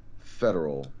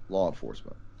federal law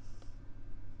enforcement.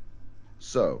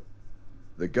 So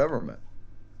the government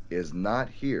is not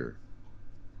here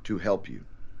to help you.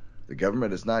 The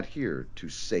government is not here to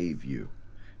save you.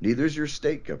 Neither is your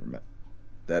state government.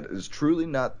 That is truly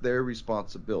not their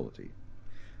responsibility.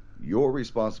 Your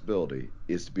responsibility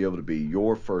is to be able to be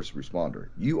your first responder.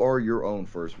 You are your own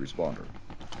first responder.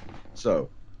 So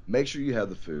make sure you have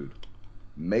the food.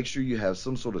 Make sure you have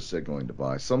some sort of signaling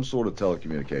device, some sort of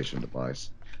telecommunication device.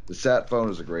 The sat phone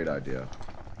is a great idea.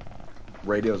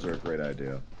 Radios are a great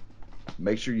idea.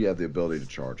 Make sure you have the ability to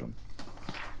charge them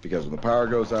because when the power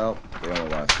goes out, they only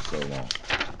last for so long.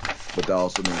 But that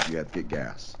also means you have to get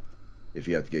gas. If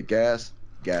you have to get gas,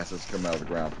 gas has to come out of the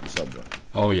ground from somewhere.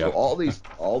 Oh So yeah.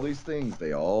 all these things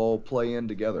they all play in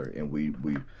together, and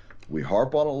we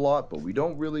harp on a lot, but we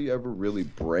don't really ever really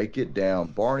break it down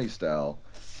Barney style,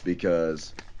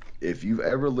 because if you've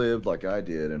ever lived like I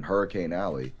did in Hurricane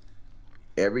Alley,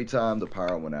 every time the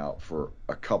power went out for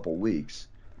a couple weeks,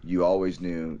 you always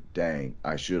knew, dang,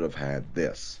 I should have had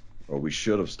this, or we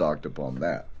should have stocked up on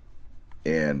that.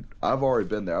 And I've already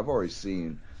been there. I've already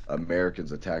seen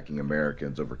Americans attacking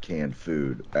Americans over canned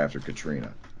food after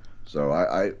Katrina. So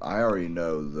I already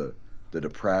know the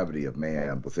depravity of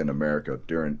man within America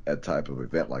during a type of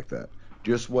event like that.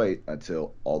 Just wait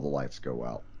until all the lights go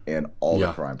out and all the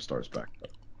Yeah. crime starts back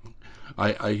up.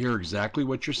 I hear exactly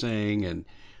what you're saying, and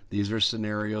these are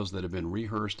scenarios that have been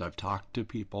rehearsed. I've talked to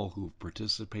people who've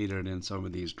participated in some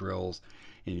of these drills,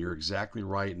 and you're exactly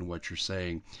right in what you're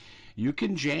saying. You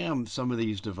can jam some of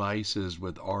these devices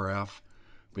with RF,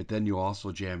 but then you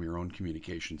also jam your own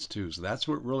communications too. So that's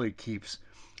what really keeps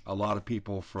a lot of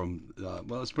people from, well,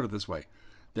 let's put it this way.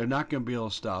 They're not going to be able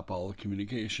to stop all the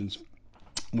communications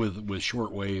with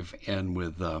shortwave and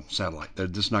with satellite. They're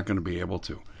just not going to be able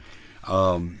to.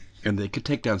 And they could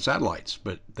take down satellites,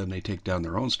 but then they take down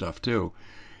their own stuff too.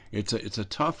 It's a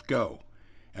tough go,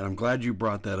 and I'm glad you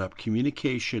brought that up.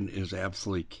 Communication is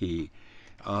absolutely key.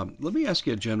 Let me ask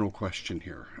you a general question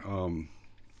here.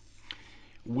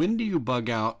 When do you bug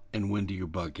out and when do you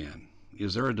bug in?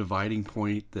 Is there a dividing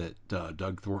point that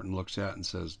Doug Thornton looks at and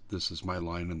says, "This is my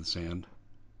line in the sand"?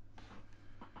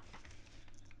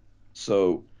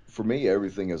 So for me,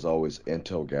 everything is always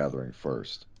intel gathering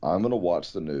first. I'm going to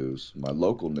watch the news, my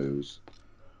local news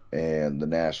and the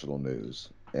national news,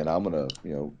 and I'm going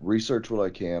to, research what I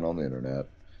can on the internet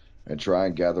and try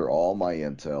and gather all my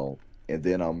intel, and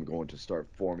then I'm going to start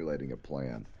formulating a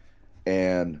plan.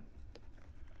 And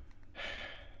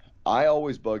I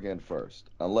always bug in first.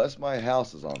 Unless my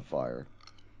house is on fire,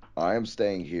 I am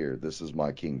staying here. This is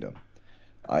my kingdom.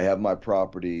 I have my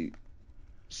property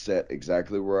set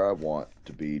exactly where I want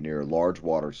to be near large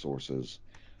water sources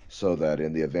so that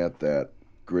in the event that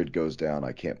grid goes down,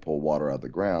 I can't pull water out of the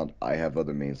ground, I have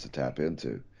other means to tap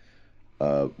into.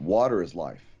 Water is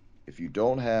life. If you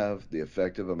don't have the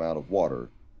effective amount of water,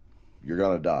 you're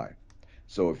going to die.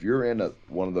 So if you're in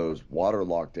one of those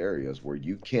waterlocked areas where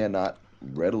you cannot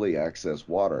readily access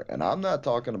water, and I'm not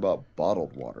talking about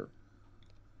bottled water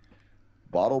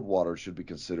should be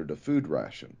considered a food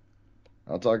ration.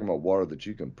 I'm talking about water that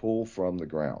you can pull from the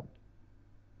ground.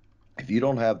 If you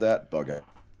don't have that, bug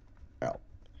out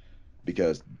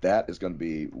because that is going to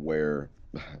be where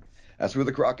that's where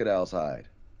the crocodiles hide.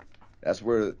 That's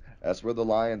where the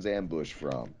lions ambush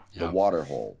from, the Yeah. water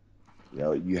hole.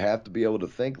 You have to be able to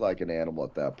think like an animal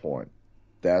at that point.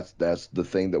 That's the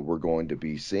thing that we're going to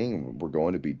be seeing, we're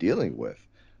going to be dealing with.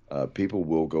 People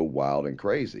will go wild and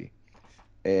crazy.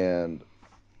 And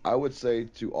I would say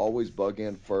to always bug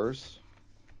in first,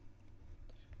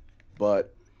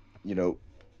 but you know,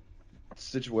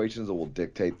 situations that will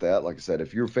dictate that. Like I said,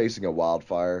 if you're facing a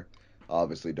wildfire,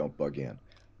 obviously don't bug in.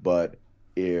 But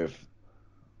if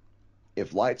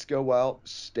if lights go out,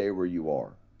 stay where you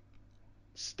are.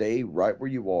 Stay right where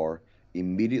you are.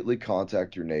 Immediately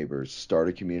contact your neighbors. Start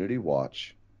a community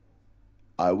watch.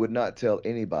 I would not tell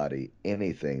anybody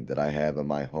anything that I have in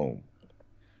my home.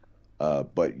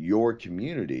 But your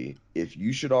community, if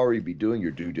you should already be doing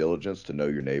your due diligence to know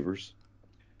your neighbors,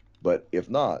 but if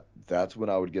not, that's when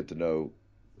I would get to know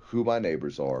who my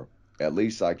neighbors are. At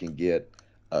least I can get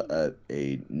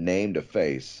a name to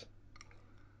face.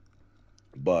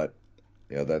 But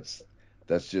that's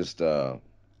just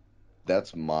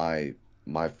that's my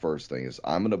first thing is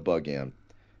I'm gonna bug in.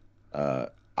 Uh,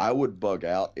 I would bug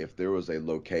out if there was a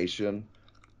location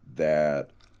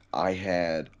that I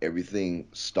had everything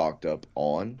stocked up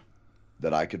on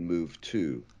that I could move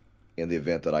to in the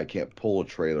event that I can't pull a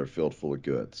trailer filled full of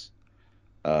goods.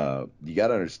 You got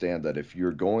to understand that if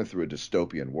you're going through a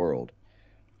dystopian world,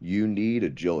 you need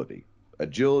agility.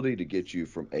 Agility to get you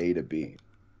from A to B.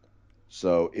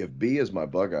 So if B is my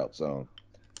bug out zone,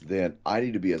 then I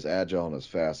need to be as agile and as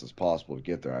fast as possible to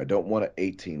get there. I don't want an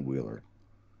 18 wheeler,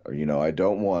 or I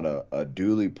don't want a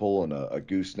dually pulling a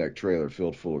gooseneck trailer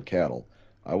filled full of cattle.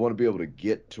 I want to be able to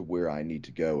get to where I need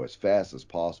to go as fast as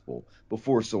possible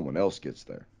before someone else gets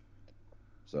there.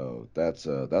 So that's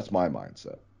my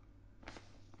mindset.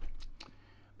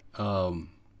 Um,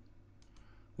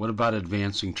 what about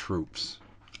advancing troops?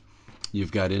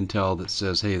 You've got intel that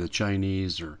says, "Hey, the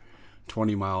Chinese are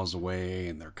 20 miles away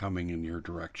and they're coming in your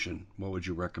direction." What would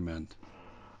you recommend?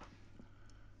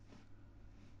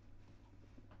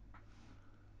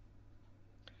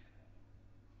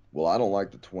 Well, I don't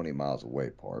like the 20 miles away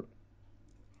part.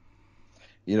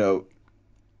 You know,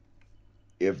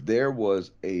 if there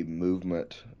was a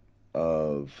movement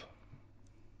of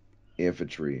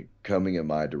infantry coming in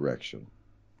my direction,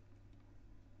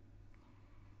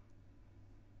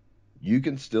 you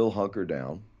can still hunker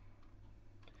down.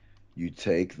 You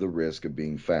take the risk of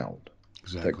being found.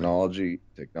 Exactly.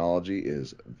 Technology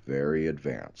is very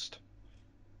advanced,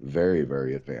 very,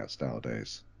 very advanced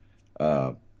nowadays.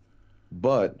 Uh,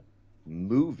 but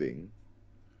moving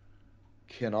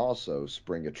can also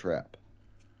spring a trap.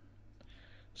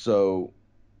 So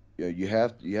you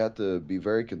have to be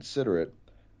very considerate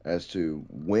as to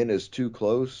when is too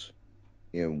close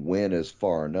and when is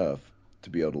far enough to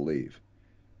be able to leave.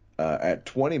 At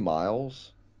 20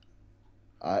 miles,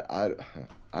 I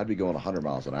I'd be going 100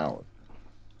 miles an hour.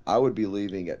 I would be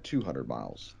leaving at 200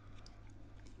 miles.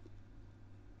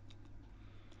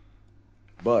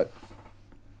 But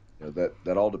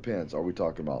that all depends. Are we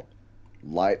talking about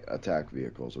light attack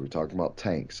vehicles? Are we talking about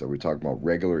tanks? Are we talking about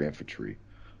regular infantry?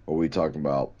 Are we talking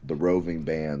about the roving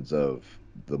bands of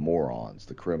the morons,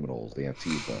 the criminals, the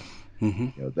Antifa?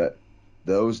 Mm-hmm. That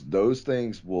those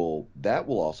things will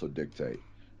also dictate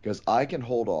because I can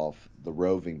hold off the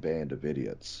roving band of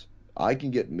idiots. I can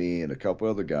get me and a couple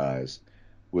other guys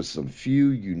with some few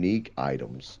unique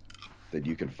items that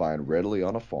you can find readily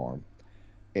on a farm,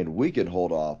 and we can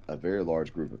hold off a very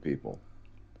large group of people.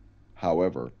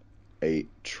 However, a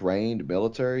trained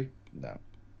military, no,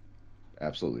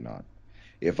 absolutely not.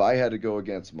 If I had to go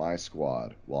against my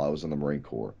squad while I was in the Marine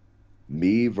Corps,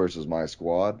 me versus my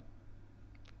squad,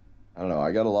 I don't know.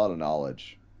 I got a lot of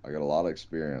knowledge. I got a lot of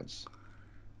experience,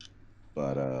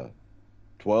 but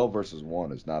 12 versus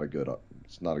 1 is not a good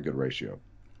it's not a good ratio.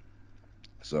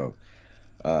 So,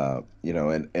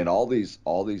 and all these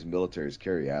militaries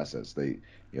carry assets.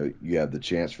 You have the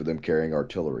chance for them carrying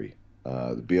artillery,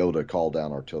 to be able to call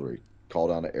down artillery, call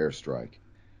down an airstrike,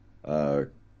 uh,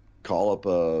 call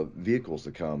up vehicles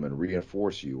to come and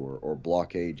reinforce you or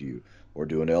blockade you or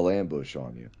do an L ambush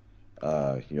on you.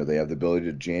 They have the ability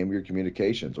to jam your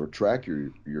communications or track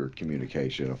your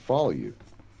communication and follow you.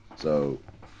 So,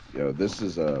 this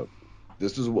is a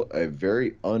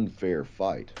very unfair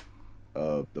fight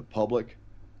of the public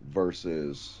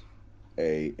versus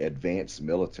a advanced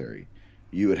military.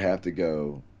 You would have to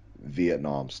go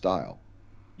Vietnam style.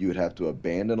 You would have to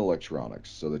abandon electronics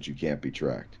so that you can't be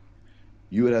tracked.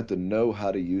 You would have to know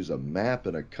how to use a map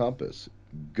and a compass.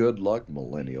 Good luck,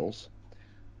 millennials.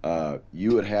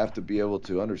 You would have to be able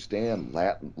to understand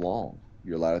Latin long,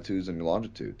 your latitudes and your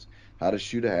longitudes, how to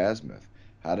shoot a azimuth,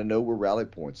 how to know where rally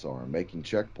points are and making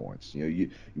checkpoints. We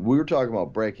were talking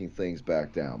about breaking things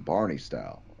back down, Barney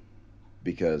style,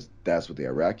 because that's what the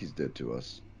Iraqis did to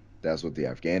us. That's what the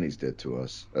Afghanis did to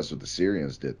us. That's what the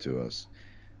Syrians did to us,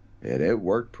 and it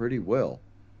worked pretty well.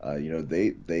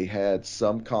 They had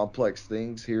some complex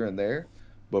things here and there,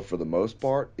 but for the most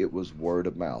part, it was word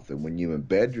of mouth. And when you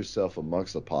embed yourself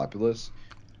amongst the populace,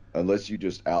 unless you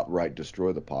just outright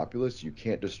destroy the populace, you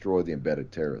can't destroy the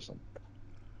embedded terrorism.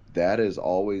 That is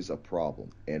always a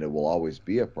problem, and it will always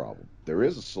be a problem. There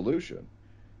is a solution.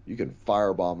 You can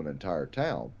firebomb an entire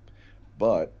town,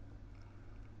 but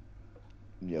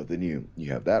then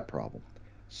you have that problem.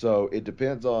 So it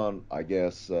depends on, I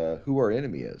guess, who our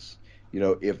enemy is.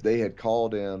 If they had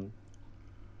called in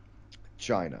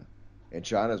China and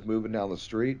China's moving down the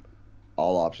street,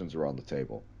 all options are on the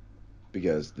table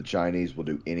because the Chinese will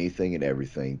do anything and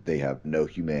everything. They have no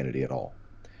humanity at all.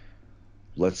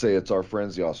 Let's say it's our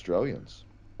friends, the Australians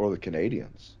or the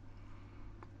Canadians.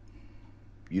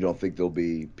 You don't think there'll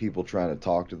be people trying to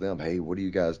talk to them? Hey, what are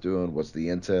you guys doing? What's the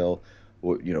intel?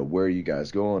 Where are you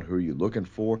guys going? Who are you looking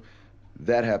for?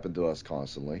 That happened to us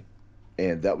constantly,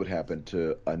 and that would happen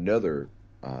to another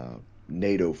uh,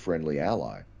 NATO friendly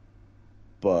ally.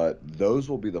 But those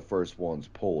will be the first ones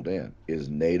pulled in is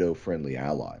NATO friendly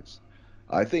allies.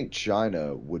 I think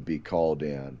China would be called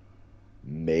in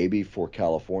maybe for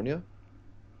California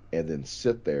and then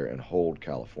sit there and hold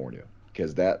California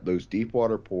because that those deep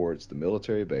water ports, the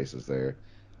military bases there,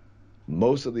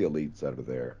 most of the elites that are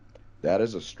there, that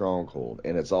is a stronghold,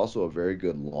 and it's also a very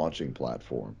good launching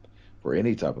platform for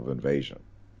any type of invasion.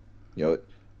 You know,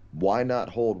 why not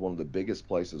hold one of the biggest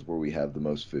places where we have the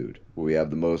most food, where we have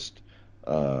the most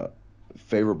uh,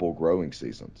 favorable growing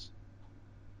seasons?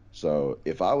 So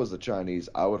if I was the Chinese,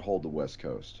 I would hold the West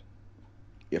Coast.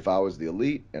 If I was the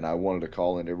elite and I wanted to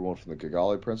call in everyone from the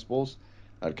Kigali principles,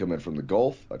 I'd come in from the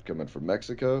Gulf, I'd come in from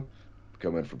Mexico,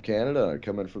 come in from Canada, and I'd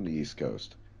come in from the East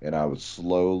Coast. And I would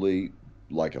slowly,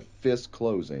 like a fist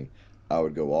closing, I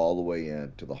would go all the way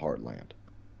into the heartland.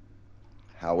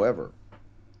 However,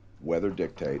 weather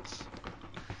dictates,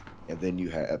 and then you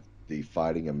have the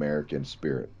fighting American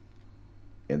spirit.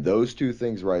 And those two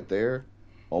things right there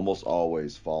almost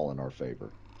always fall in our favor.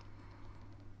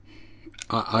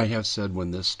 I have said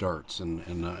when this starts,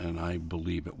 and I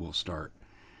believe it will start,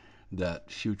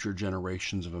 that future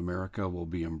generations of America will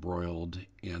be embroiled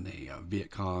in a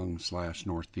Viet Cong slash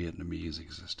North Vietnamese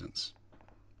existence.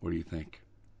 What do you think?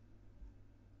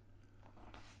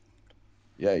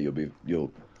 Yeah,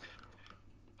 you'll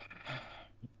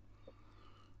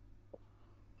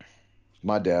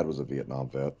my dad was a Vietnam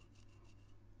vet,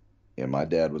 and my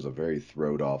dad was a very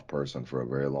throwed off person for a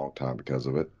very long time because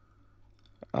of it.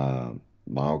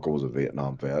 My uncle was a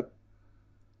Vietnam vet,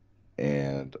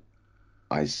 and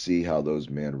I see how those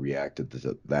men reacted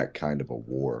to that kind of a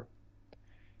war.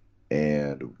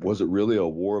 And was it really a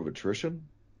war of attrition?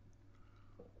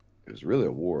 It was really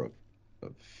a war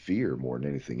of fear more than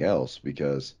anything else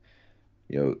because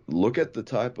look at the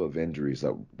type of injuries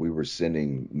that we were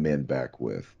sending men back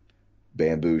with.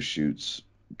 Bamboo shoots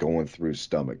going through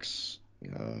stomachs,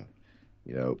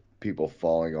 people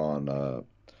falling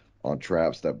on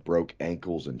traps that broke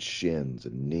ankles and shins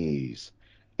and knees.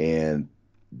 And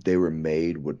they were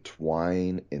made with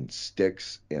twine and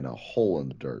sticks in a hole in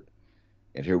the dirt.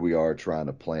 And here we are trying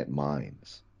to plant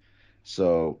mines.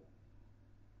 So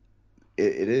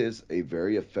it is a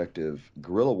very effective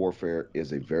guerrilla warfare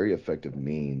is a very effective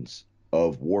means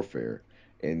of warfare,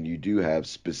 And you do have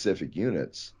specific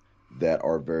units that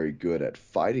are very good at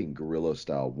fighting guerrilla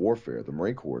style warfare. The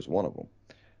Marine Corps is one of them.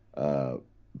 Uh,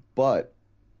 but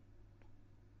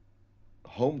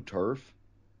home turf,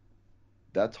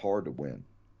 that's hard to win.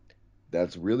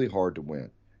 That's really hard to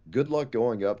win. Good luck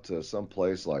going up to some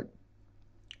place like,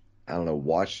 I don't know,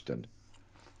 Washington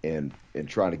and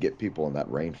trying to get people in that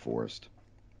rainforest.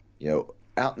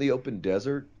 Out in the open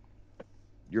desert,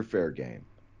 you're fair game.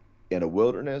 In a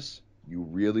wilderness, you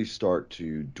really start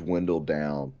to dwindle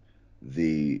down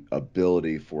the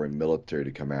ability for a military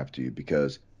to come after you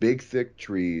because big, thick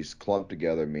trees clumped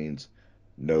together means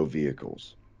no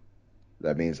vehicles.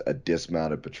 That means a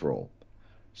dismounted patrol.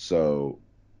 So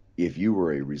if you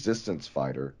were a resistance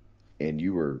fighter and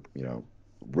you were,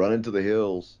 running to the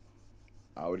hills,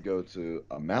 I would go to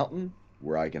a mountain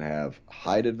where I can have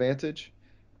height advantage.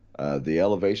 The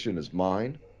elevation is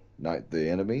mine, not the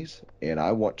enemy's, and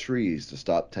I want trees to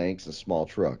stop tanks and small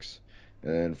trucks.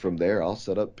 And from there, I'll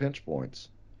set up pinch points.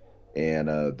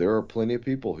 And there are plenty of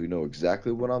people who know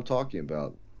exactly what I'm talking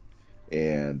about.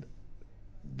 And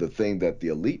the thing that the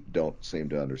elite don't seem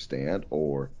to understand,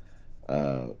 or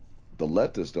uh, the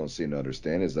leftists don't seem to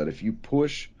understand, is that if you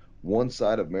push one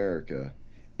side of America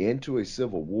into a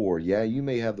civil war, yeah, you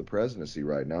may have the presidency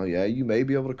right now. Yeah, you may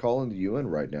be able to call in the UN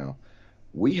right now.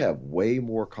 We have way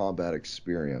more combat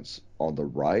experience on the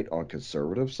right, on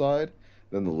conservative side,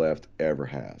 than the left ever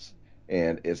has.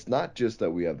 And it's not just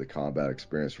that we have the combat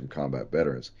experience from combat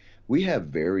veterans. We have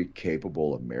very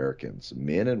capable Americans,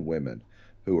 men and women,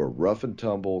 who are rough and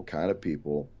tumble kind of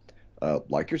people,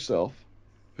 like yourself,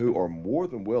 who are more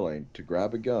than willing to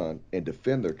grab a gun and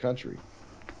defend their country.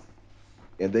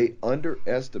 And they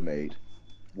underestimate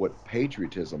what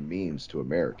patriotism means to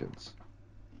Americans.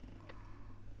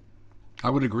 I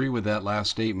would agree with that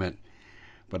last statement,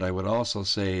 but I would also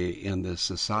say in this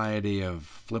society of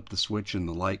flip the switch and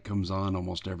the light comes on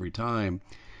almost every time,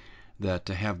 that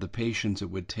to have the patience it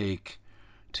would take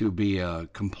to be a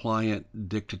compliant,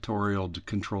 dictatorial,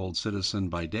 controlled citizen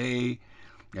by day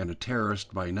and a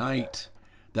terrorist by night,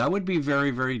 that would be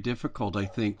very, very difficult, I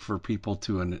think, for people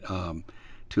to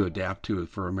adapt to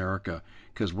for America.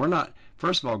 Because we're not,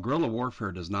 first of all, guerrilla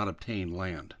warfare does not obtain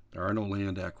land. There are no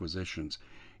land acquisitions.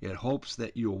 It hopes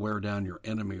that you'll wear down your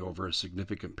enemy over a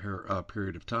significant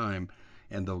period of time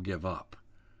and they'll give up.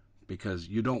 Because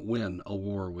you don't win a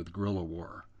war with guerrilla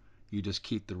war. You just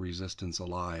keep the resistance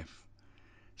alive.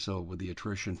 So with the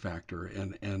attrition factor,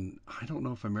 and I don't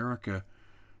know if America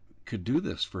could do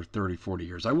this for 30, 40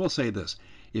 years. I will say this.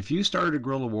 If you started a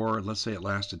guerrilla war, let's say it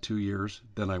lasted 2 years,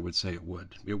 then I would say it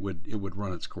would. It would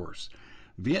run its course.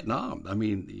 Vietnam, I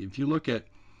mean, if you look at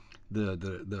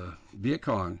the Viet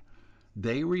Cong,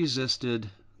 they resisted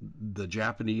the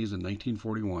Japanese in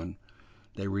 1941.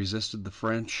 They resisted the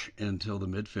French until the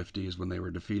mid 50s when they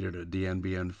were defeated at Dien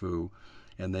Bien Phu,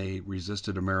 and they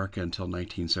resisted America until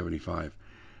 1975.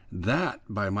 That,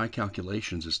 by my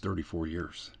calculations, is 34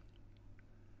 years.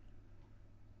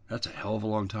 That's a hell of a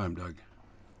long time, Doug.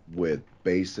 With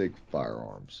basic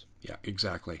firearms. Yeah,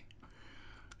 exactly.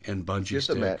 And bungee Just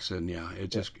ima- sticks, and yeah, it yeah,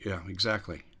 just, yeah,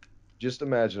 exactly. just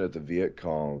imagine if the Viet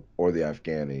Cong or the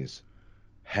Afghanis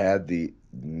had the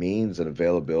means and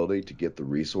availability to get the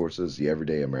resources the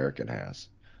everyday American has.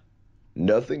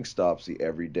 Nothing stops the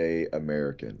everyday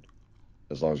American,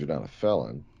 as long as you're not a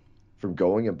felon, from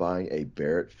going and buying a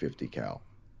Barrett 50 cal,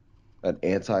 an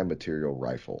anti-material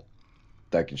rifle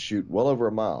that can shoot well over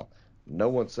a mile. No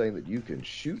one's saying that you can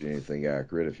shoot anything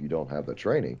accurate if you don't have the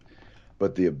training,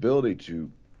 but the ability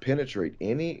to penetrate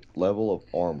any level of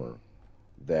armor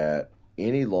that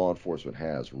any law enforcement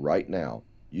has right now,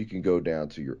 you can go down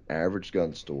to your average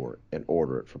gun store and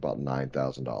order it for about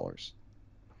 $9,000.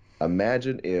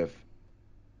 Imagine if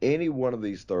any one of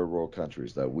these third world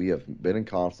countries that we have been in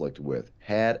conflict with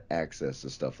had access to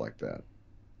stuff like that,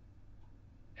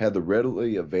 had the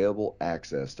readily available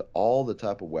access to all the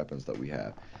type of weapons that we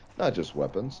have. Not just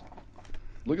weapons.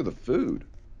 Look at the food.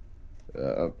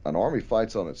 An army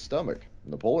fights on its stomach.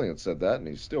 Napoleon said that, and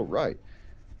he's still right.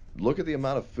 Look at the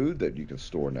amount of food that you can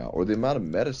store now, or the amount of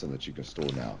medicine that you can store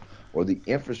now, or the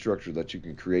infrastructure that you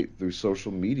can create through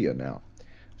social media now.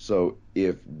 So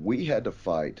if we had to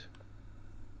fight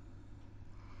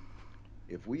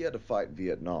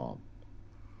Vietnam,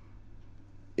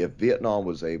 if Vietnam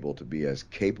was able to be as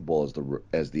capable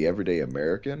as the everyday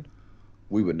American,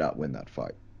 we would not win that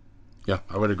fight. Yeah,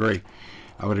 I would agree.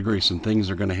 I would agree. Some things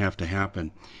are going to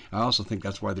happen. I also think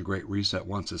that's why the Great Reset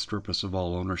wants to strip us of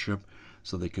all ownership.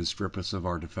 so they can strip us of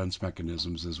our defense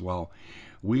mechanisms as well.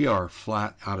 We are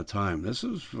flat out of time. This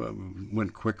is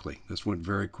went quickly. This went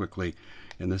very quickly,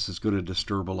 and this is going to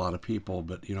disturb a lot of people.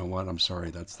 But you know what? I'm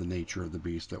sorry. That's the nature of the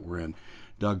beast that we're in.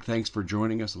 Doug, thanks for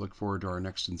joining us. I look forward to our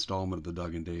next installment of the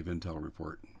Doug and Dave Intel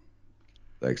Report.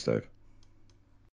 Thanks, Dave.